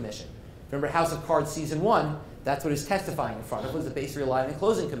Closing Commission. Remember House of Cards Season 1, that's what he was testifying in front of, was the Base Realignment and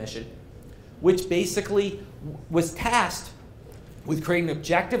Closing Commission, which basically was tasked with creating an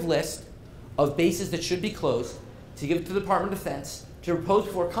objective list of bases that should be closed, to give it to the Department of Defense, to propose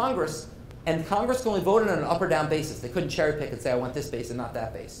before Congress, and Congress can only vote on an up or down basis. They couldn't cherry pick and say, I want this base and not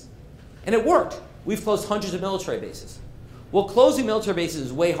that base. And it worked. We've closed hundreds of military bases. Well, closing military bases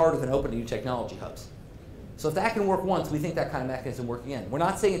is way harder than opening new technology hubs. So if that can work once, we think that kind of mechanism work again. We're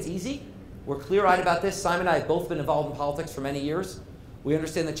not saying it's easy. We're clear-eyed about this. Simon and I have both been involved in politics for many years. We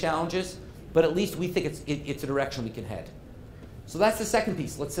understand the challenges, but at least we think it's a direction we can head. So that's the second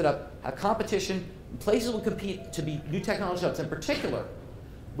piece. Let's set up a competition. Places will compete to be new technology hubs, in particular,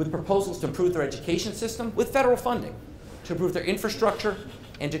 with proposals to improve their education system with federal funding, to improve their infrastructure,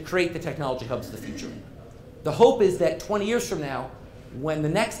 and to create the technology hubs of the future. The hope is that 20 years from now, when the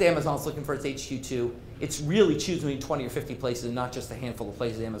next Amazon's looking for its HQ2, it's really choosing between 20 or 50 places and not just a handful of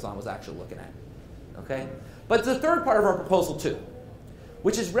places Amazon was actually looking at. Okay? But the third part of our proposal, too,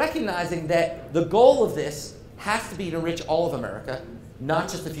 which is recognizing that the goal of this has to be to enrich all of America, not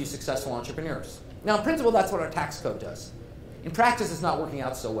just a few successful entrepreneurs. Now, in principle, that's what our tax code does. In practice, it's not working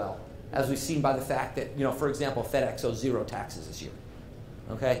out so well, as we've seen by the fact that, for example, FedEx owes 0 taxes this year.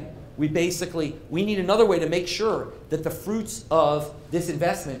 Okay? We need another way to make sure that the fruits of this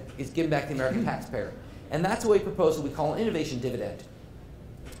investment is given back to the American taxpayer. And that's what we propose what we call an innovation dividend.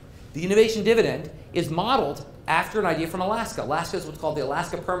 The innovation dividend is modeled after an idea from Alaska. Alaska is what's called the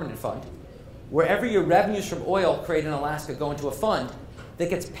Alaska Permanent Fund, where every year revenues from oil created in Alaska go into a fund that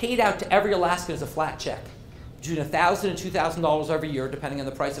gets paid out to every Alaskan as a flat check, between $1,000 and $2,000 every year, depending on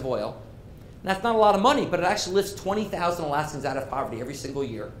the price of oil. And that's not a lot of money, but it actually lifts 20,000 Alaskans out of poverty every single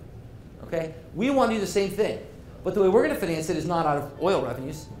year. Okay? We want to do the same thing. But the way we're going to finance it is not out of oil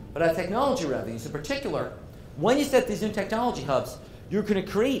revenues, but out of technology revenues. In particular, when you set these new technology hubs, you're going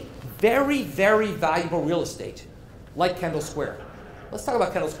to create very, very valuable real estate, like Kendall Square. Let's talk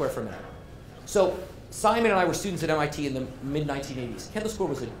about Kendall Square for a minute. So Simon and I were students at MIT in the mid-1980s. Kendall Square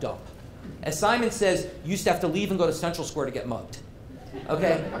was a dump. As Simon says, you used to have to leave and go to Central Square to get mugged.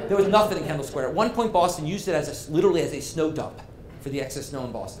 Okay? There was nothing in Kendall Square. At one point, Boston used it literally as a snow dump for the excess snow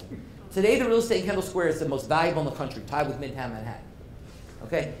in Boston. Today, the real estate in Kendall Square is the most valuable in the country, tied with Midtown Manhattan.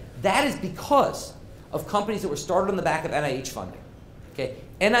 Okay? That is because of companies that were started on the back of NIH funding. Okay?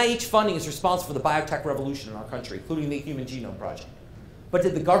 NIH funding is responsible for the biotech revolution in our country, including the Human Genome Project. But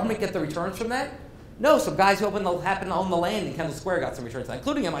did the government get the returns from that? No, some guys who happened to own the land in Kendall Square got some returns from that,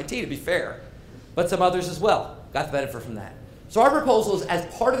 including MIT, to be fair. But some others as well got the benefit from that. So our proposal is, as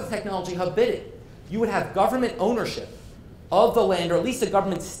part of the technology hub bidding, you would have government ownership of the land, or at least a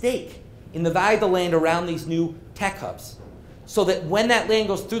government stake in the value of the land around these new tech hubs, so that when that land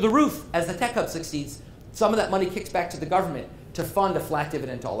goes through the roof, as the tech hub succeeds, some of that money kicks back to the government to fund a flat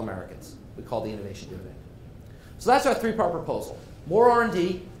dividend to all Americans. We call the innovation dividend. So that's our three-part proposal. More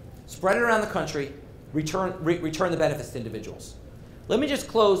R&D, spread it around the country, return the benefits to individuals. Let me just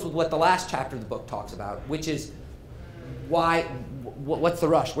close with what the last chapter of the book talks about, which is what's the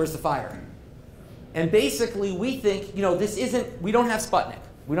rush? Where's the fire? And basically, we think, we don't have Sputnik.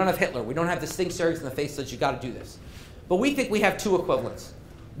 We don't have Hitler. We don't have this thing staring us in the face that says, you got to do this. But we think we have two equivalents.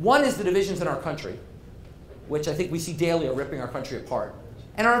 One is the divisions in our country, which I think we see daily are ripping our country apart.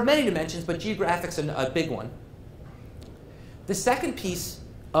 And are of many dimensions, but geographic's a big one. The second piece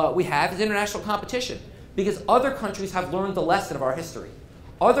we have is international competition, because other countries have learned the lesson of our history.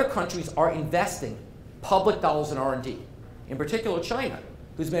 Other countries are investing public dollars in R&D, in particular China,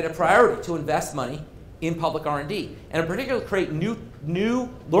 who's made a priority to invest money in public R&D, and in particular create new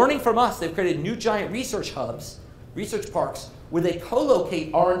learning from us. They've created new giant research hubs, research parks, where they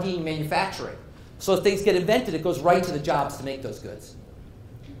co-locate R&D and manufacturing. So if things get invented, it goes right to the jobs to make those goods.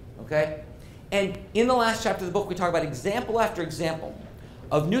 Okay? And in the last chapter of the book, we talk about example after example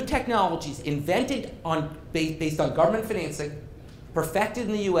of new technologies invented based on government financing, perfected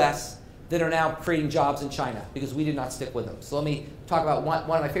in the US, that are now creating jobs in China because we did not stick with them. So let me talk about one of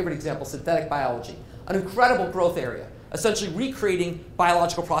my favorite examples, synthetic biology. An incredible growth area, essentially recreating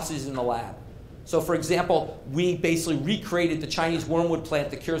biological processes in the lab. So for example, we basically recreated the Chinese wormwood plant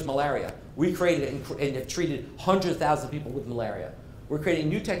that cures malaria. Recreated it and have treated hundreds of thousands of people with malaria. We're creating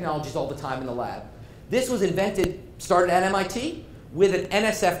new technologies all the time in the lab. This was started at MIT with an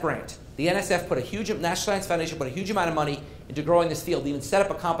NSF grant. The NSF National Science Foundation put a huge amount of money into growing this field. They even set up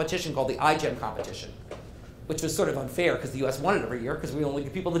a competition called the iGEM competition, which was sort of unfair because the US won it every year because we were the only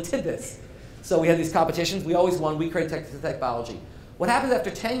people that did this. So we had these competitions. We always won. We created synthetic biology. What happens after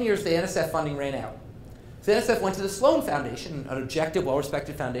 10 years, the NSF funding ran out. So the NSF went to the Sloan Foundation, an objective,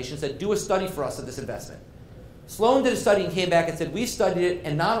 well-respected foundation, and said, do a study for us of this investment. Sloan did a study and came back and said, we studied it,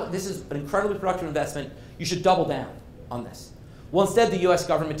 and this is an incredibly productive investment. You should double down on this. Well, instead, the US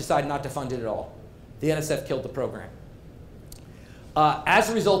government decided not to fund it at all. The NSF killed the program. As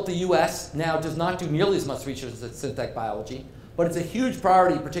a result, the US now does not do nearly as much research as synthetic biology, but it's a huge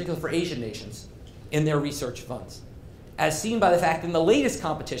priority, particularly for Asian nations, in their research funds. As seen by the fact in the latest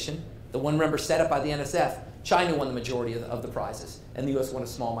competition, the one, remember, set up by the NSF, China won the majority of the prizes, and the US won a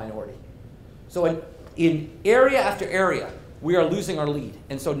small minority. So in area after area, we are losing our lead.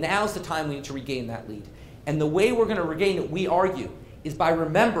 And so now's the time we need to regain that lead. And the way we're going to regain it, we argue, is by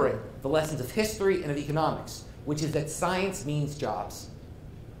remembering the lessons of history and of economics, which is that science means jobs.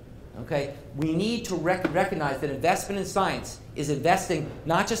 Okay? We need to recognize that investment in science is investing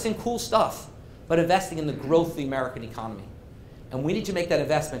not just in cool stuff, but investing in the growth of the American economy. And we need to make that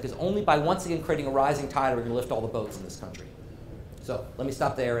investment because only by once again creating a rising tide are we going to lift all the boats in this country. So let me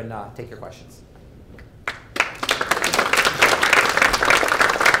stop there and take your questions.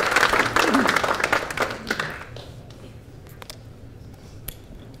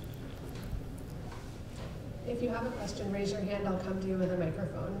 If you have a question, raise your hand. I'll come to you with a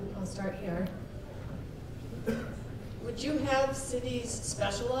microphone. I'll start here. Would you have cities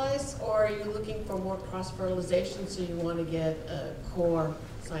specialize, or are you looking for more cross-fertilization, so you want to get core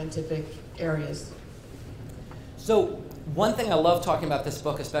scientific areas? So one thing I love talking about this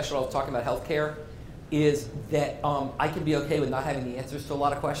book, especially when I was talking about healthcare, is that I can be okay with not having the answers to a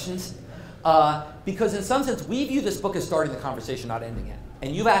lot of questions. Because in some sense, we view this book as starting the conversation, not ending it.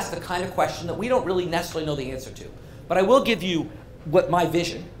 And you've asked the kind of question that we don't really necessarily know the answer to. But I will give you my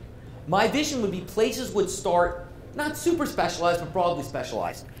vision. My vision would be places would start not super specialized, but broadly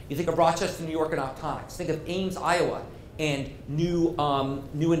specialized. You think of Rochester, New York, and optonics. Think of Ames, Iowa, and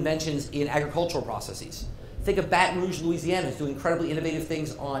new inventions in agricultural processes. Think of Baton Rouge, Louisiana, who's doing incredibly innovative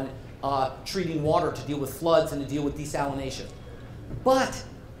things on treating water to deal with floods and to deal with desalination. But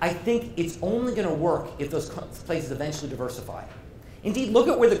I think it's only going to work if those places eventually diversify. Indeed, look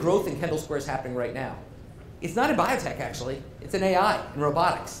at where the growth in Kendall Square is happening right now. It's not in biotech, actually. It's in AI and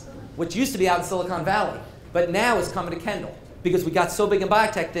robotics, which used to be out in Silicon Valley. But now it's coming to Kendall because we got so big in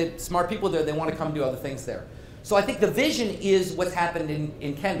biotech that smart people there, they want to come do other things there. So I think the vision is what's happened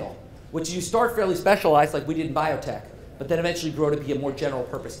in Kendall, which you start fairly specialized like we did in biotech, but then eventually grow to be a more general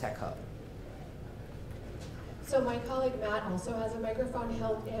purpose tech hub. So my colleague Matt also has a microphone.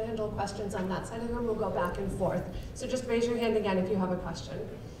 He'll handle questions on that side of the room. We'll go back and forth. So just raise your hand again if you have a question.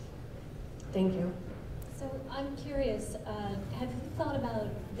 Thank you. So I'm curious, have you thought about,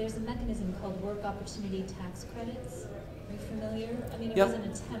 there's a mechanism called work opportunity tax credits. Are you familiar? I mean, it was an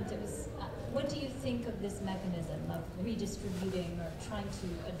attempt. It was. What do you think of this mechanism of redistributing or trying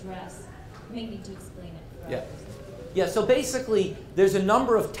to address? Maybe to explain it. Yeah, so basically, there's a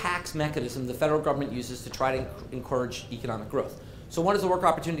number of tax mechanisms the federal government uses to try to encourage economic growth. So one is the work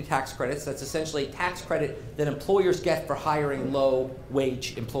opportunity tax credits. That's essentially a tax credit that employers get for hiring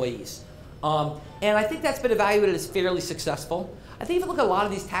low-wage employees. And I think that's been evaluated as fairly successful. I think if you look at a lot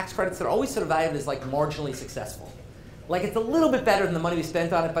of these tax credits, they're always sort of evaluated as like marginally successful. Like it's a little bit better than the money we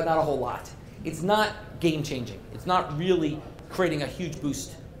spent on it, but not a whole lot. It's not game-changing. It's not really creating a huge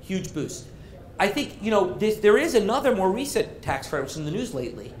boost. I think there is another more recent tax credit which is in the news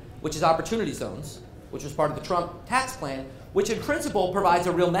lately, which is opportunity zones, which was part of the Trump tax plan, which in principle provides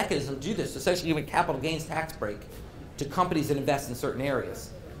a real mechanism to do this, essentially giving capital gains tax break to companies that invest in certain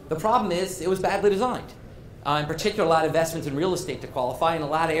areas. The problem is it was badly designed. In particular, a lot of investments in real estate to qualify, in a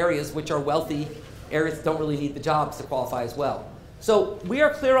lot of areas which are wealthy areas that don't really need the jobs to qualify as well. So we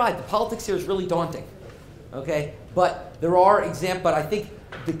are clear-eyed. The politics here is really daunting. Okay? But there are examples, but I think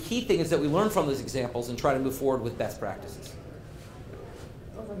the key thing is that we learn from those examples and try to move forward with best practices.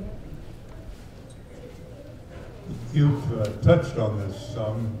 Over here. You've touched on this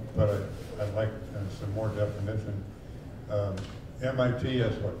some, but I'd like some more definition. MIT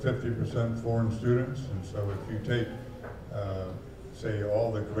has, what, 50% foreign students? And so if you take say,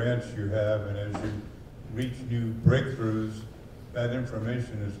 all the grants you have, and as you reach new breakthroughs, that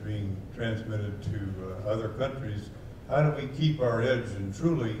information is being transmitted to other countries. How do we keep our edge and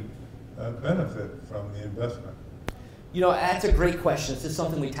truly benefit from the investment? You know, that's a great question. This is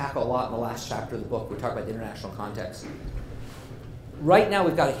something we tackle a lot in the last chapter of the book. We talk about the international context. Right now,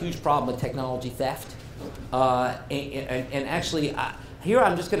 we've got a huge problem with technology theft. And actually, here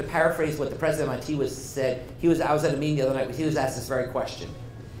I'm just going to paraphrase what the president of MIT said. I was at a meeting the other night. He was asked this very question.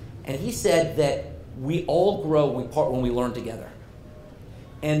 And he said that we all grow when we learn together.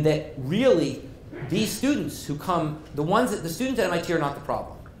 And that really, these students who come, the students at MIT are not the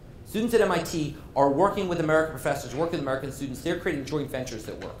problem. Students at MIT are working with American professors, working with American students. They're creating joint ventures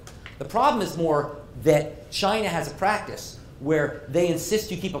that work. The problem is more that China has a practice where they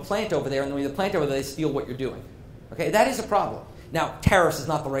insist you keep a plant over there, and when you have the plant over there, they steal what you're doing. Okay, that is a problem. Now, tariffs is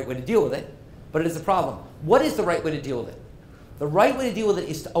not the right way to deal with it, but it is a problem. What is the right way to deal with it? The right way to deal with it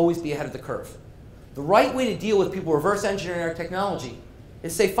is to always be ahead of the curve. The right way to deal with people reverse engineering our technology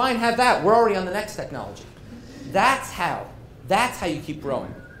is say, fine, have that. We're already on the next technology. That's how you keep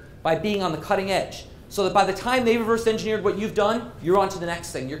growing, by being on the cutting edge. So that by the time they reverse engineered what you've done, you're on to the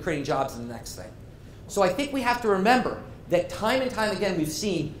next thing. You're creating jobs in the next thing. So I think we have to remember that time and time again we've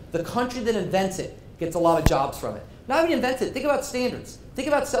seen the country that invents it gets a lot of jobs from it. Not even invents it. Think about standards. Think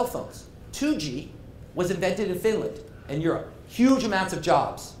about cell phones. 2G was invented in Finland and Europe. Huge amounts of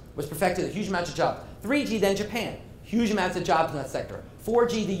jobs. Was perfected, huge amounts of jobs. 3G, then Japan. Huge amounts of jobs in that sector.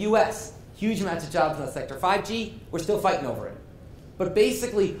 4G, the US. Huge amounts of jobs in that sector. 5G, we're still fighting over it. But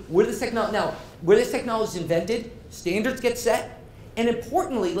basically, where this technology is invented, standards get set. And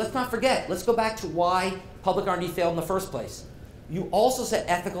importantly, let's not forget, let's go back to why public R&D failed in the first place. You also set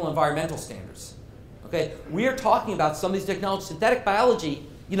ethical and environmental standards. Okay? We are talking about some of these technologies. Synthetic biology,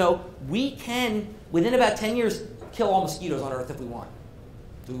 you know, we can, within about 10 years, kill all mosquitoes on Earth if we want.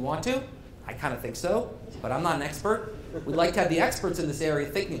 Do we want to? I kind of think so, but I'm not an expert. We'd like to have the experts in this area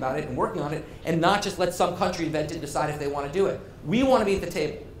thinking about it and working on it, and not just let some country invent it and decide if they want to do it. We want to be at the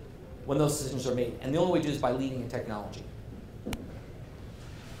table when those decisions are made, and the only way to do it is by leading in technology.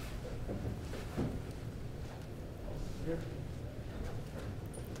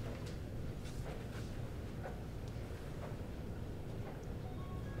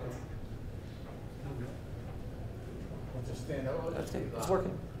 It's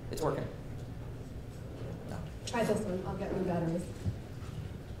working. It's working. No. Try this one. I'll get new batteries.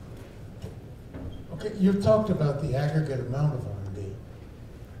 Okay, you've talked about the aggregate amount of R&D,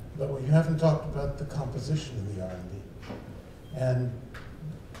 but what you haven't talked about the composition of the R&D. And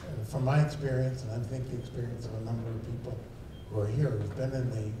from my experience, and I think the experience of a number of people who are here who've been in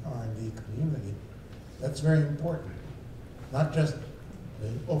the R&D community, that's very important. Not just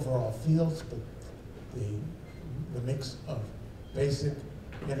the overall fields, but the mix of basic,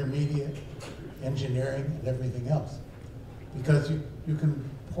 intermediate, engineering, and everything else. Because you can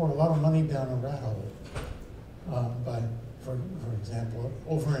pour a lot of money down a rat hole by, for example,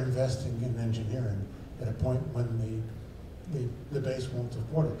 over-investing in engineering at a point when the base won't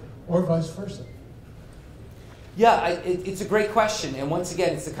support it, or vice versa. Yeah, it's a great question, and once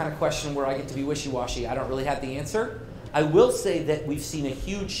again, it's the kind of question where I get to be wishy-washy. I don't really have the answer. I will say that we've seen a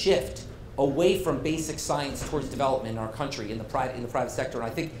huge shift away from basic science towards development in our country, in the private sector, and I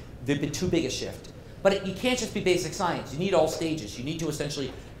think there've been too big a shift. But you can't just be basic science. You need all stages. You need to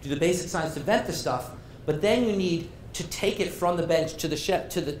essentially do the basic science to invent the stuff, but then you need to take it from the bench to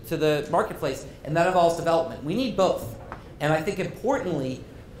the marketplace, and that involves development. We need both. And I think importantly,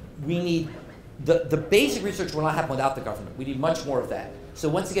 we need the basic research will not happen without the government. We need much more of that. So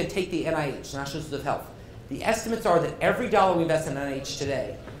once again, take the NIH, National Institute of Health. The estimates are that every dollar we invest in NIH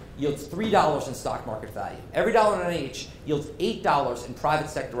today yields $3 in stock market value. Every dollar in NIH yields $8 in private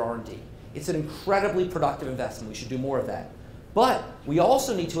sector R&D. It's an incredibly productive investment. We should do more of that. But we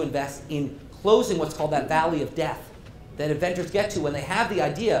also need to invest in closing what's called that valley of death that inventors get to when they have the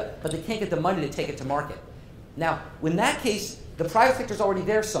idea, but they can't get the money to take it to market. Now, in that case, the private sector is already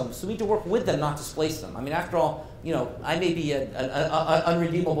there some, so we need to work with them, not displace them. I mean, after all, you know, I may be an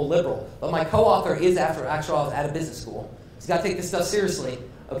unredeemable liberal, but my co-author is, after all, out of business school. He's got to take this stuff seriously,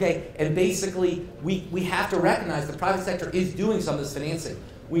 okay? And basically, we have to recognize the private sector is doing some of this financing.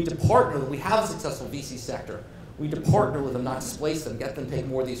 We need to partner with them. We have a successful VC sector. We need to partner with them, not displace them, get them to take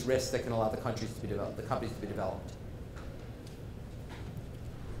more of these risks that can allow the countries to be developed, the companies to be developed.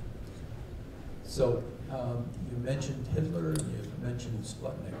 So you mentioned Hitler and you mentioned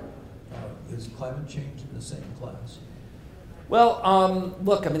Sputnik. Is climate change in the same class? Well,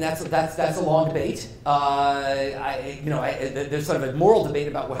 look, I mean, that's a long debate. There's sort of a moral debate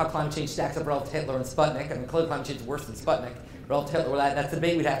about how climate change stacks up relative to Hitler and Sputnik. I mean, clearly climate change is worse than Sputnik, relative to Hitler. That's the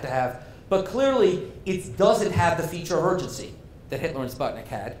debate we'd have to have. But clearly, it doesn't have the feature of urgency that Hitler and Sputnik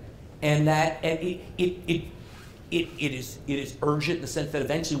had, and it is urgent in the sense that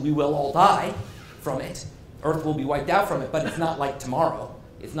eventually we will all die from it. Earth will be wiped out from it, but it's not like tomorrow.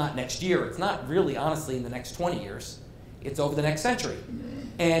 It's not next year. It's not really, honestly, in the next 20 years. It's over the next century.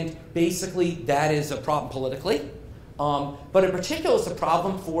 And basically, that is a problem politically. But in particular, it's a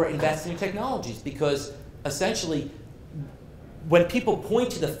problem for investing in technologies because essentially, when people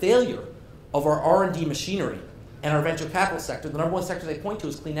point to the failure of our R&D machinery and our venture capital sector, the number one sector they point to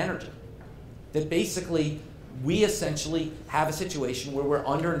is clean energy. That basically, we essentially have a situation where we're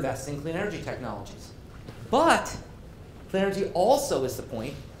underinvesting in clean energy technologies. But clean energy also is the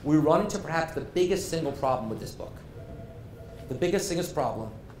point we run into perhaps the biggest single problem with this book. The biggest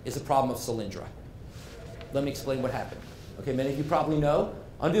problem is the problem of Solyndra. Let me explain what happened. Okay, many of you probably know,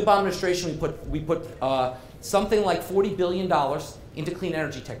 under the Obama administration, we put something like $40 billion into clean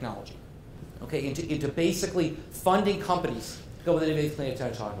energy technology. Okay, into basically funding companies to go with innovative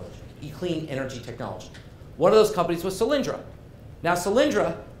clean energy technology. One of those companies was Solyndra. Now,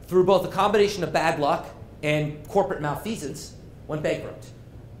 Solyndra, through both a combination of bad luck and corporate malfeasance, went bankrupt.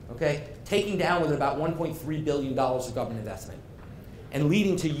 Okay, taking down with about $1.3 billion of government investment and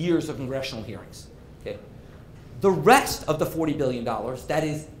leading to years of congressional hearings. Okay. The rest of the $40 billion, that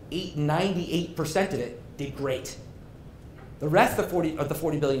is 98% of it, did great. The rest of the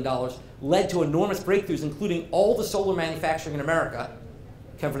 $40 billion led to enormous breakthroughs, including all the solar manufacturing in America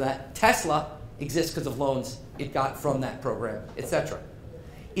came from that. Tesla exists because of loans it got from that program, etc.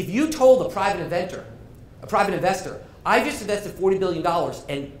 If you told a private investor, I just invested $40 billion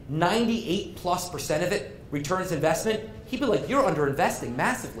and 98+% of it returns investment, he'd be like, you're underinvesting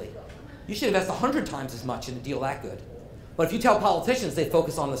massively. You should invest 100 times as much in a deal that good. But if you tell politicians, they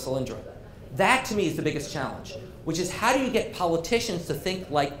focus on the Solyndra. That, to me, is the biggest challenge, which is how do you get politicians to think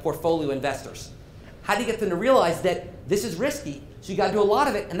like portfolio investors? How do you get them to realize that this is risky, so you got to do a lot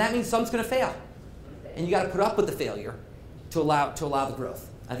of it, and that means some's going to fail. And you got to put up with the failure to allow the growth.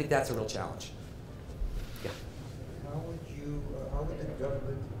 I think that's a real challenge. Yeah.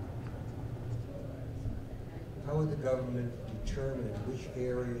 How would the government determine which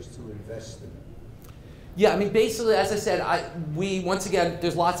areas to invest in? Yeah, I mean, basically, as I said, once again,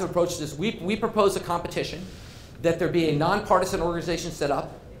 there's lots of approaches to this. We propose a competition, that there be a nonpartisan organization set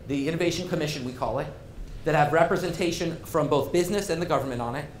up, the Innovation Commission, we call it, that have representation from both business and the government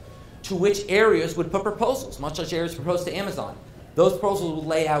on it, to which areas would put proposals, much like areas proposed to Amazon. Those proposals would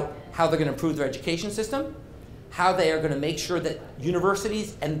lay out how they're going to improve their education system, how they are going to make sure that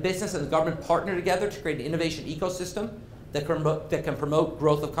universities and business and the government partner together to create an innovation ecosystem that can promote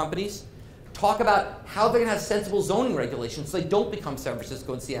growth of companies. Talk about how they're going to have sensible zoning regulations so they don't become San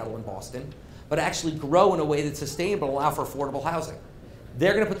Francisco and Seattle and Boston, but actually grow in a way that's sustainable and allow for affordable housing.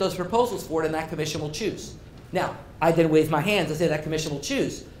 They're going to put those proposals forward, and that commission will choose. Now, I then wave my hands and say that commission will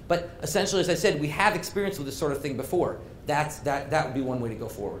choose, but essentially, as I said, we have experience with this sort of thing before. That would be one way to go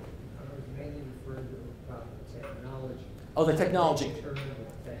forward. I was mainly referring to technology. Oh, the technology.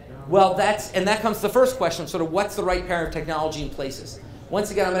 Well, that comes to the first question, sort of what's the right pair of technology in places? Once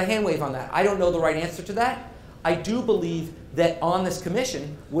again, I'm going to hand wave on that. I don't know the right answer to that. I do believe that on this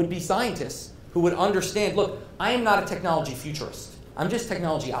commission would be scientists who would understand, look, I am not a technology futurist. I'm just a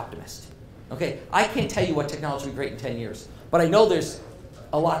technology optimist. Okay? I can't tell you what technology will be great in 10 years, but I know there's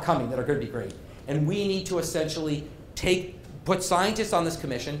a lot coming that are going to be great. And we need to essentially put scientists on this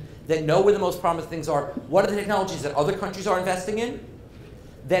commission that know where the most promising things are. What are the technologies that other countries are investing in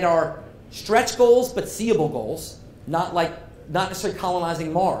that are stretch goals but seeable goals, not necessarily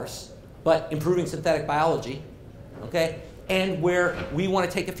colonizing Mars, but improving synthetic biology, okay? And where we want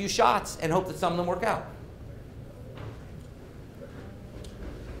to take a few shots and hope that some of them work out.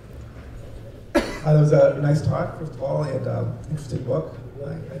 That was a nice talk, first of all, and interesting book.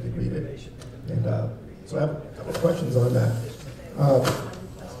 I did read it. And so I have a couple of questions on that.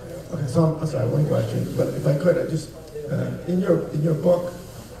 Okay, so I'm sorry, one question, but if I could, I just, in your book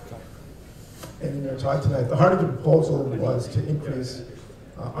and in your talk tonight, the heart of your proposal was to increase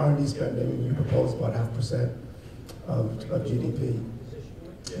R&D spending. You proposed about 0.5% of GDP,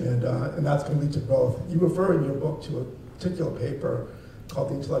 and that's going to lead to growth. You refer in your book to a particular paper called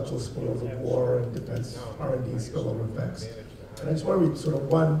The Intellectual Spoils of War and Defense R&D Spillover Effects. And I just want to read sort of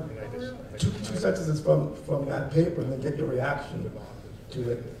two sentences from that paper and then get your reaction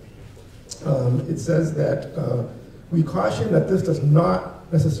to it. It says that we caution that this does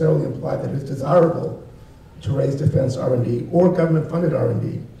not necessarily imply that it's desirable to raise defense R&D or government-funded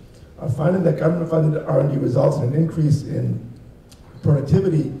R&D. Finding that government-funded R&D results in an increase in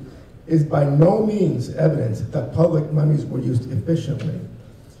productivity is by no means evidence that public monies were used efficiently.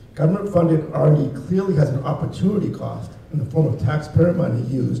 Government-funded R&D clearly has an opportunity cost in the form of taxpayer money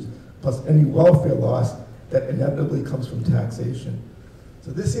used, plus any welfare loss that inevitably comes from taxation.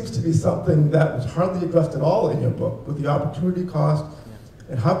 So this seems to be something that was hardly addressed at all in your book, with the opportunity cost.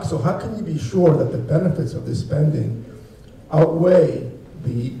 And how can you be sure that the benefits of this spending outweigh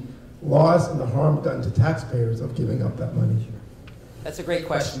the loss and the harm done to taxpayers of giving up that money? That's a great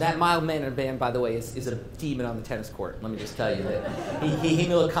question. That mild-mannered man, by the way, is a demon on the tennis court. Let me just tell you that he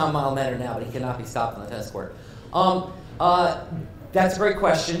may look calm, mild-mannered now, but he cannot be stopped on the tennis court. That's a great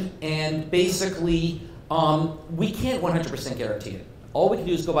question, and basically, we can't 100% guarantee it. All we can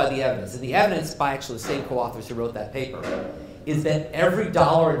do is go by the evidence, and the evidence by actually the same co-authors who wrote that paper is that every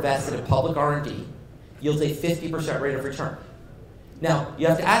dollar invested in public R&D yields a 50% rate of return. Now, you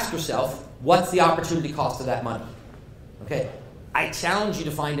have to ask yourself, what's the opportunity cost of that money? Okay, I challenge you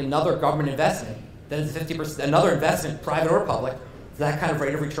to find another government investment that is 50%, another investment, private or public, that kind of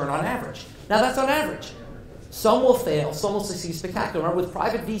rate of return on average. Now, that's on average. Some will fail, some will succeed spectacularly. Remember, with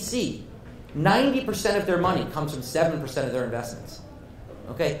private VC, 90% of their money comes from 7% of their investments.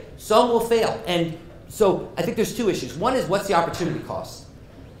 Okay, some will fail, and so I think there's two issues. One is, what's the opportunity cost?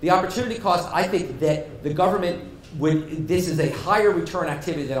 The opportunity cost, I think that the government would, this is a higher return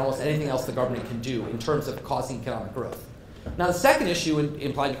activity than almost anything else the government can do in terms of causing economic growth. Now, the second issue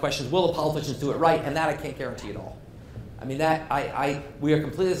implied in the question is, will the politicians do it right? And that I can't guarantee at all. I mean, that we are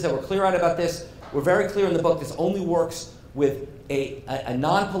completely, as I said, we're clear-eyed about this. We're very clear in the book, this only works with a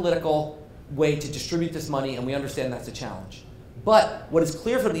non-political way to distribute this money, and we understand that's a challenge. But what is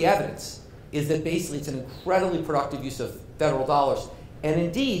clear from the evidence is that basically it's an incredibly productive use of federal dollars. And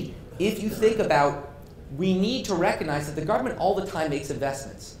indeed, if you think about, we need to recognize that the government all the time makes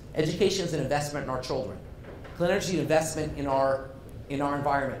investments. Education is an investment in our children. Clean energy is an investment in our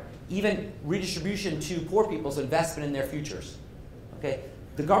environment. Even redistribution to poor people is an investment in their futures. Okay?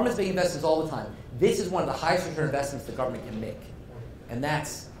 The government's making investments all the time. This is one of the highest return investments the government can make. And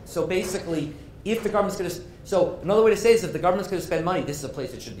that's, so basically, if the government's going to, so another way to say this is, if the government's going to spend money, this is a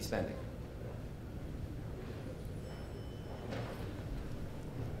place it should be spending.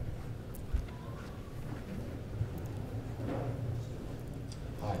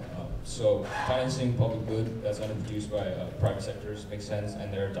 Hi. So financing public good that's underproduced by private sectors makes sense,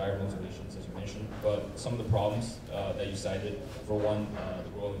 and there are dire motivations, as you mentioned. But some of the problems that you cited, for one, the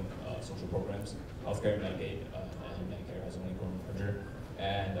growing social programs, healthcare, Medicaid, and Medicare has only grown larger,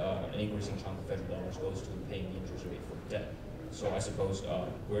 and an increasing chunk of federal dollars goes to paying the interest rate for debt. So I suppose,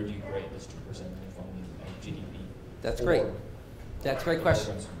 where do you grade this 2% funding and GDP? That's great. That's a great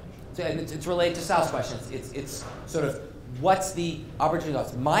question. So, and it's related to Sal's question. It's sort of, what's the opportunity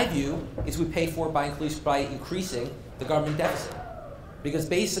cost? My view is we pay for it by increasing the government deficit. Because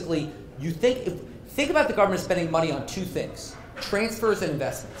basically, you think about the government spending money on two things: transfers and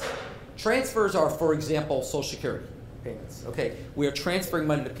investments. Transfers are, for example, Social Security payments. Okay, we are transferring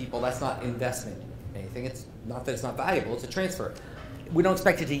money to people. That's not investment in anything. It's not that it's not valuable. It's a transfer. We don't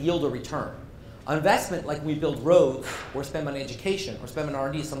expect it to yield a return. An investment, like we build roads or spend money on education or spend on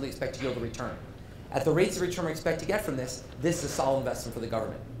R&D, is something we expect to yield a return. At the rates of return we expect to get from this is a solid investment for the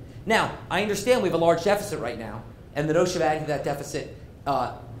government. Now, I understand we have a large deficit right now, and the notion of adding to that deficit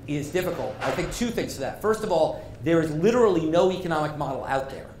is difficult. I think two things to that. First of all, there is literally no economic model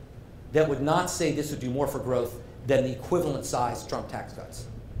out there that would not say this would do more for growth than the equivalent size Trump tax cuts.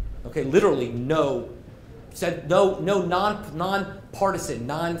 Okay, literally no non-partisan,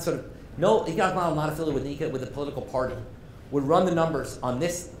 no economic model not affiliated with a political party would run the numbers on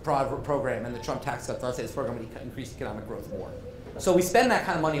this program and the Trump tax cuts, not say this program would increase economic growth more. So we spend that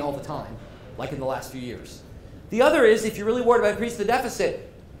kind of money all the time, like in the last few years. The other is, if you're really worried about increasing the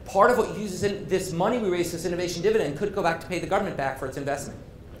deficit, part of what uses this money we raise, this innovation dividend, could go back to pay the government back for its investment.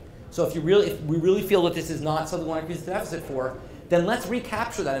 So if we really feel that this is not something we want to increase the deficit for, then let's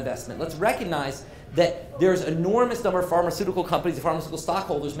recapture that investment. Let's recognize that there's an enormous number of pharmaceutical companies and pharmaceutical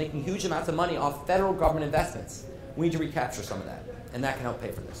stockholders making huge amounts of money off federal government investments. We need to recapture some of that, and that can help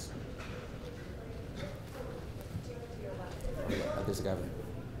pay for this. There's a guy over there.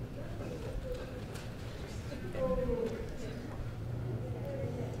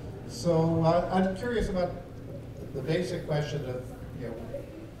 So I'm curious about the basic question of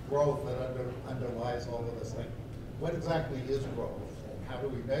growth that underlies all of this. Like, what exactly is growth? How do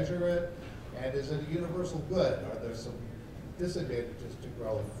we measure it? And is it a universal good? Are there some disadvantages to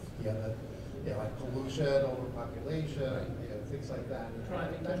growth? Like pollution, overpopulation, things like that.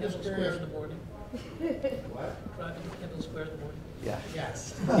 Driving to Kendall Square in the morning. What? Driving to Kendall Square in the morning. Yeah.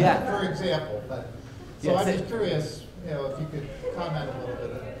 Yes. Yeah. For example, but so Yes. I'm just curious, if you could comment a little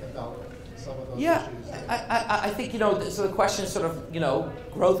bit about some of those Yeah, issues. I think, so the question is sort of,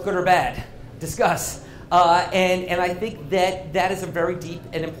 growth, good or bad? Discuss. And I think that is a very deep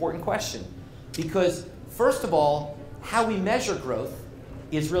and important question. Because, first of all, how we measure growth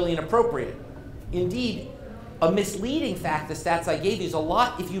is really inappropriate. Indeed, a misleading fact, the stats I gave you, is a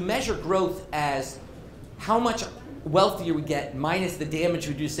lot, if you measure growth as how much wealthier we get minus the damage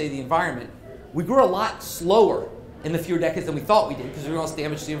we do, say, the environment, we grew a lot slower in the fewer decades than we thought we did because we lost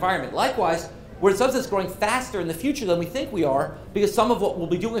damage to the environment. Likewise, we're in some sense growing faster in the future than we think we are because some of what we'll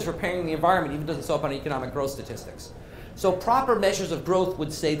be doing is repairing the environment, even doesn't show up on economic growth statistics. So proper measures of growth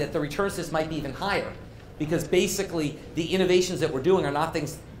would say that the returns to this might be even higher because basically the innovations that we're doing are not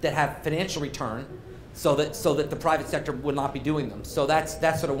things that have financial return so that the private sector would not be doing them. So that's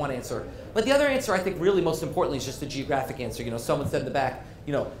sort of one answer. But the other answer, I think, really most importantly is just the geographic answer. Someone said in the back,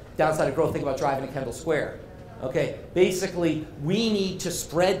 downside of growth, think about driving to Kendall Square. Okay, basically, we need to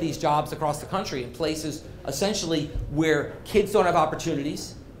spread these jobs across the country in places, essentially, where kids don't have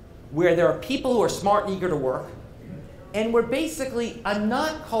opportunities, where there are people who are smart and eager to work, and we're basically, I'm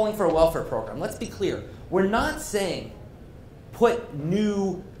not calling for a welfare program. Let's be clear. We're not saying put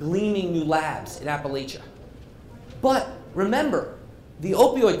gleaming new labs in Appalachia. But remember, the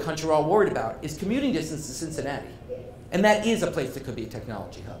opioid country we're all worried about is commuting distance to Cincinnati. And that is a place that could be a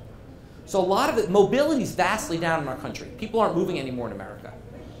technology hub. So a lot of it, mobility is vastly down in our country. People aren't moving anymore in America.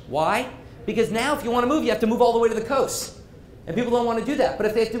 Why? Because now if you want to move, you have to move all the way to the coast. And people don't want to do that. But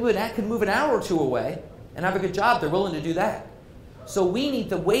if they have to move, can move an hour or two away and have a good job, they're willing to do that. So we need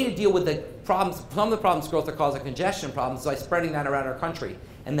the way to deal with the problems, some of the problems growth are causing congestion problems by spreading that around our country.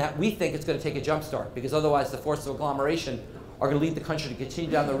 And that we think it's going to take a jump start because otherwise the forces of agglomeration are going to lead the country to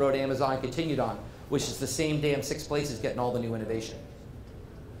continue down the road Amazon continued on, which is the same damn 6 places getting all the new innovation.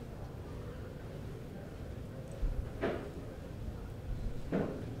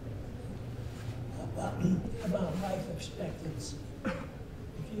 About life expectancy. If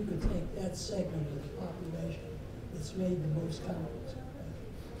you could take that segment of the population that's made the most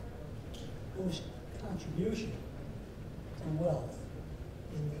contribution to wealth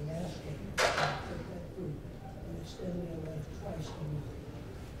in the asking, take that group and extend their life twice a year,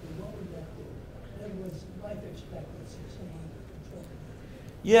 what would that do? In other words, life expectancy, someone control.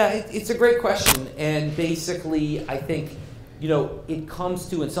 Yeah, it's a great question. And basically, I think, it comes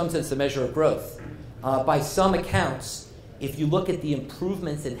to, in some sense, the measure of growth. By some accounts, if you look at the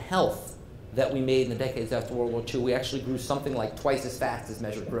improvements in health that we made in the decades after World War II, we actually grew something like twice as fast as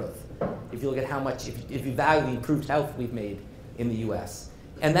measured growth. If you look at how much, if you value the improved health we've made in the U.S.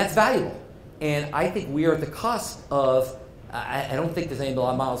 And that's valuable. And I think we are at the cusp of, I don't think there's any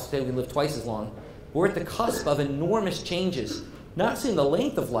models say we live twice as long. We're at the cusp of enormous changes, not just in the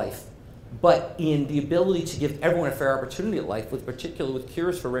length of life, but in the ability to give everyone a fair opportunity at life, particularly with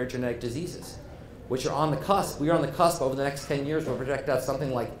cures for rare genetic diseases, which are on the cusp. We are on the cusp over the next 10 years. We'll project out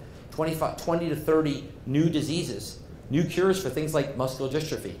something like 20 to 30 new diseases, new cures for things like muscular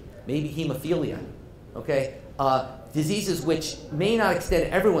dystrophy, maybe hemophilia, okay? Diseases which may not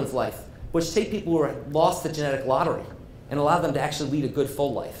extend everyone's life, which take people who lost the genetic lottery and allow them to actually lead a good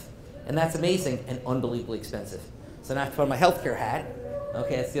full life. And that's amazing and unbelievably expensive. So now I have to put on my healthcare hat.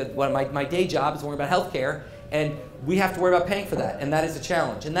 Okay, that's one of my day job is worrying about healthcare, and we have to worry about paying for that, and that is a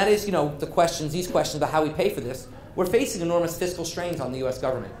challenge. And that is, these questions about how we pay for this. We're facing enormous fiscal strains on the U.S.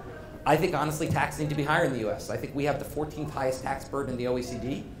 government. I think, honestly, taxes need to be higher in the U.S. I think we have the 14th highest tax burden in the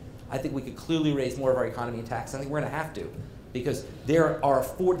OECD. I think we could clearly raise more of our economy in tax. I think we're going to have to, because there's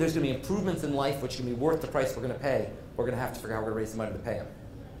going to be improvements in life which can be worth the price we're going to pay. We're going to have to figure out how we're going to raise the money to pay them.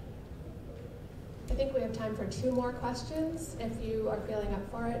 I think we have time for 2 more questions, if you are feeling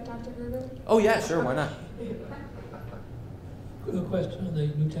up for it, Dr. Gruber. Oh, yeah, sure, why not? A question on the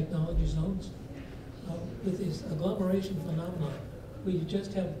new technology zones. With this agglomeration phenomenon, we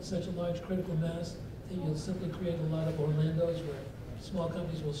just have such a large critical mass that you'll simply create a lot of Orlandos where small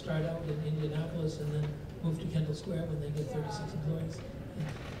companies will start out in Indianapolis and then move to Kendall Square when they get 36 employees and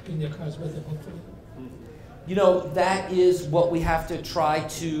bring their cars with them, hopefully. That is what we have to try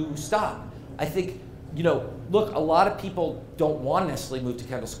to stop. I think, look, a lot of people don't want to necessarily move to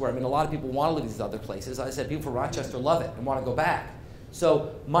Kendall Square. I mean, a lot of people want to live in these other places. As I said, people from Rochester love it and want to go back.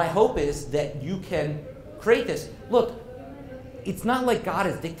 So my hope is that you can create this. Look, it's not like God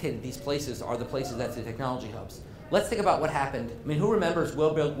has dictated these places are the places that's the technology hubs. Let's think about what happened. I mean, who remembers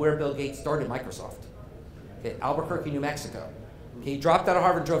where Bill Gates started Microsoft? Okay, Albuquerque, New Mexico. Okay, he dropped out of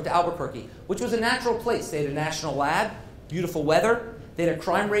Harvard and drove to Albuquerque, which was a natural place. They had a national lab, beautiful weather. They had a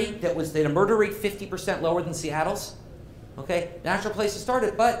crime rate they had a murder rate 50% lower than Seattle's. Okay, natural place to start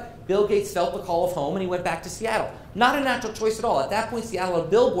it, but Bill Gates felt the call of home and he went back to Seattle. Not a natural choice at all. At that point, Seattle had a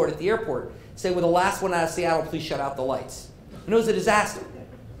billboard at the airport saying, "We're the last one out of Seattle, please shut out the lights." And it was a disaster.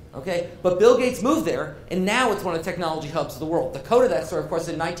 Okay, but Bill Gates moved there, and now it's one of the technology hubs of the world. The code of that story, of course,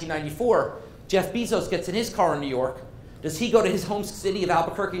 in 1994, Jeff Bezos gets in his car in New York. Does he go to his home city of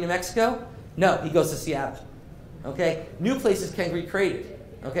Albuquerque, New Mexico? No, he goes to Seattle. Okay, new places can be created.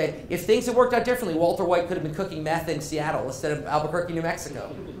 Okay, if things had worked out differently, Walter White could have been cooking meth in Seattle instead of Albuquerque, New Mexico.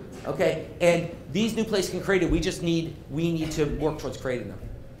 Okay, and these new places can be created. We need to work towards creating them.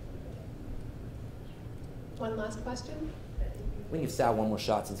 One last question. We can give Sal one more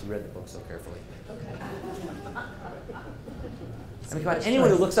shot since he read the book so carefully. Okay. I mean, come on, anyone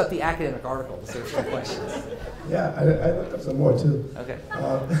who looks up the academic article deserves some questions. Yeah, I looked up some more too. Okay.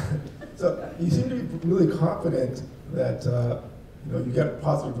 So you seem to be really confident that you get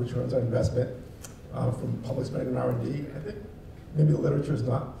positive returns on investment from public spending and R&D. I think maybe the literature is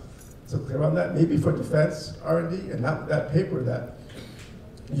not so clear on that. Maybe for defense R&D, and that paper that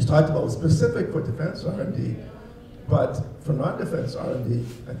you talked about was specific for defense R&D, but for non-defense R&D,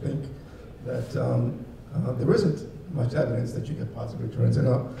 I think that there isn't much evidence that you get positive returns. And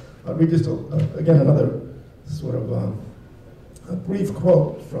I'll read just again another sort of a brief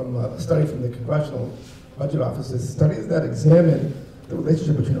quote from a study from the Congressional Budget Office. Studies that examine the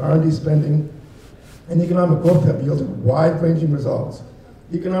relationship between R&D spending and economic growth have yielded wide-ranging results.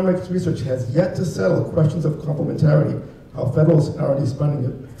 Economics research has yet to settle questions of complementarity, how federal R&D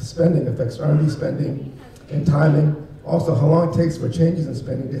spending affects R&D spending and timing, also how long it takes for changes in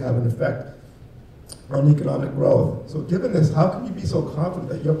spending to have an effect on economic growth. So given this, how can you be so confident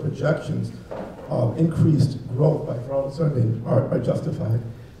that your projections of increased growth by federal spending are justified?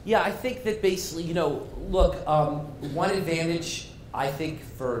 Yeah, I think that basically, look, one advantage, I think,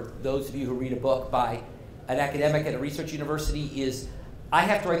 for those of you who read a book by an academic at a research university is I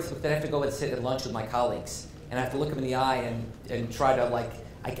have to write this book, then I have to go and sit at lunch with my colleagues, and I have to look them in the eye and try to,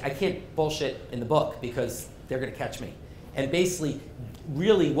 I can't bullshit in the book because they're going to catch me. And basically,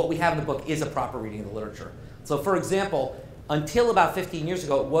 really, what we have in the book is a proper reading of the literature. So, for example, until about 15 years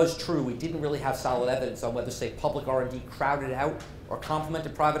ago, it was true we didn't really have solid evidence on whether, say, public R&D crowded out or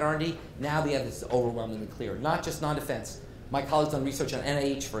complemented private R&D. Now the evidence is overwhelmingly clear, not just non-defense. My colleagues done research on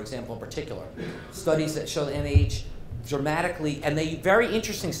NIH, for example, in particular. Studies that show that NIH dramatically, and they very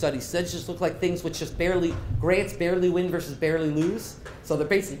interesting studies just look like things which just grants barely win versus barely lose. So they're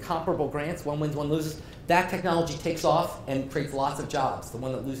basically comparable grants, one wins, one loses. That technology takes off and creates lots of jobs. The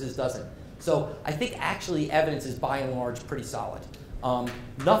one that loses doesn't. So I think actually evidence is by and large pretty solid.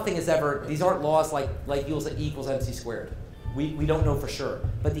 Nothing is ever, these aren't laws like E equals MC squared. We don't know for sure.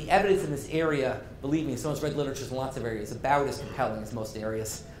 But the evidence in this area, believe me, someone's read literature in lots of areas, about as compelling as most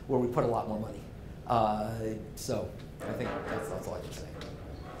areas where we put a lot more money. So I think that's all I can say.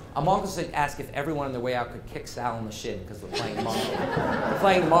 I'm also going to ask if everyone on their way out could kick Sal in the shin because we're playing tomorrow. We're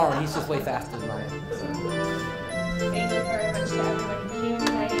playing tomorrow and he's just way faster than I am. So. Thank you very much to everyone who came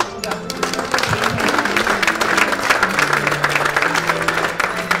tonight.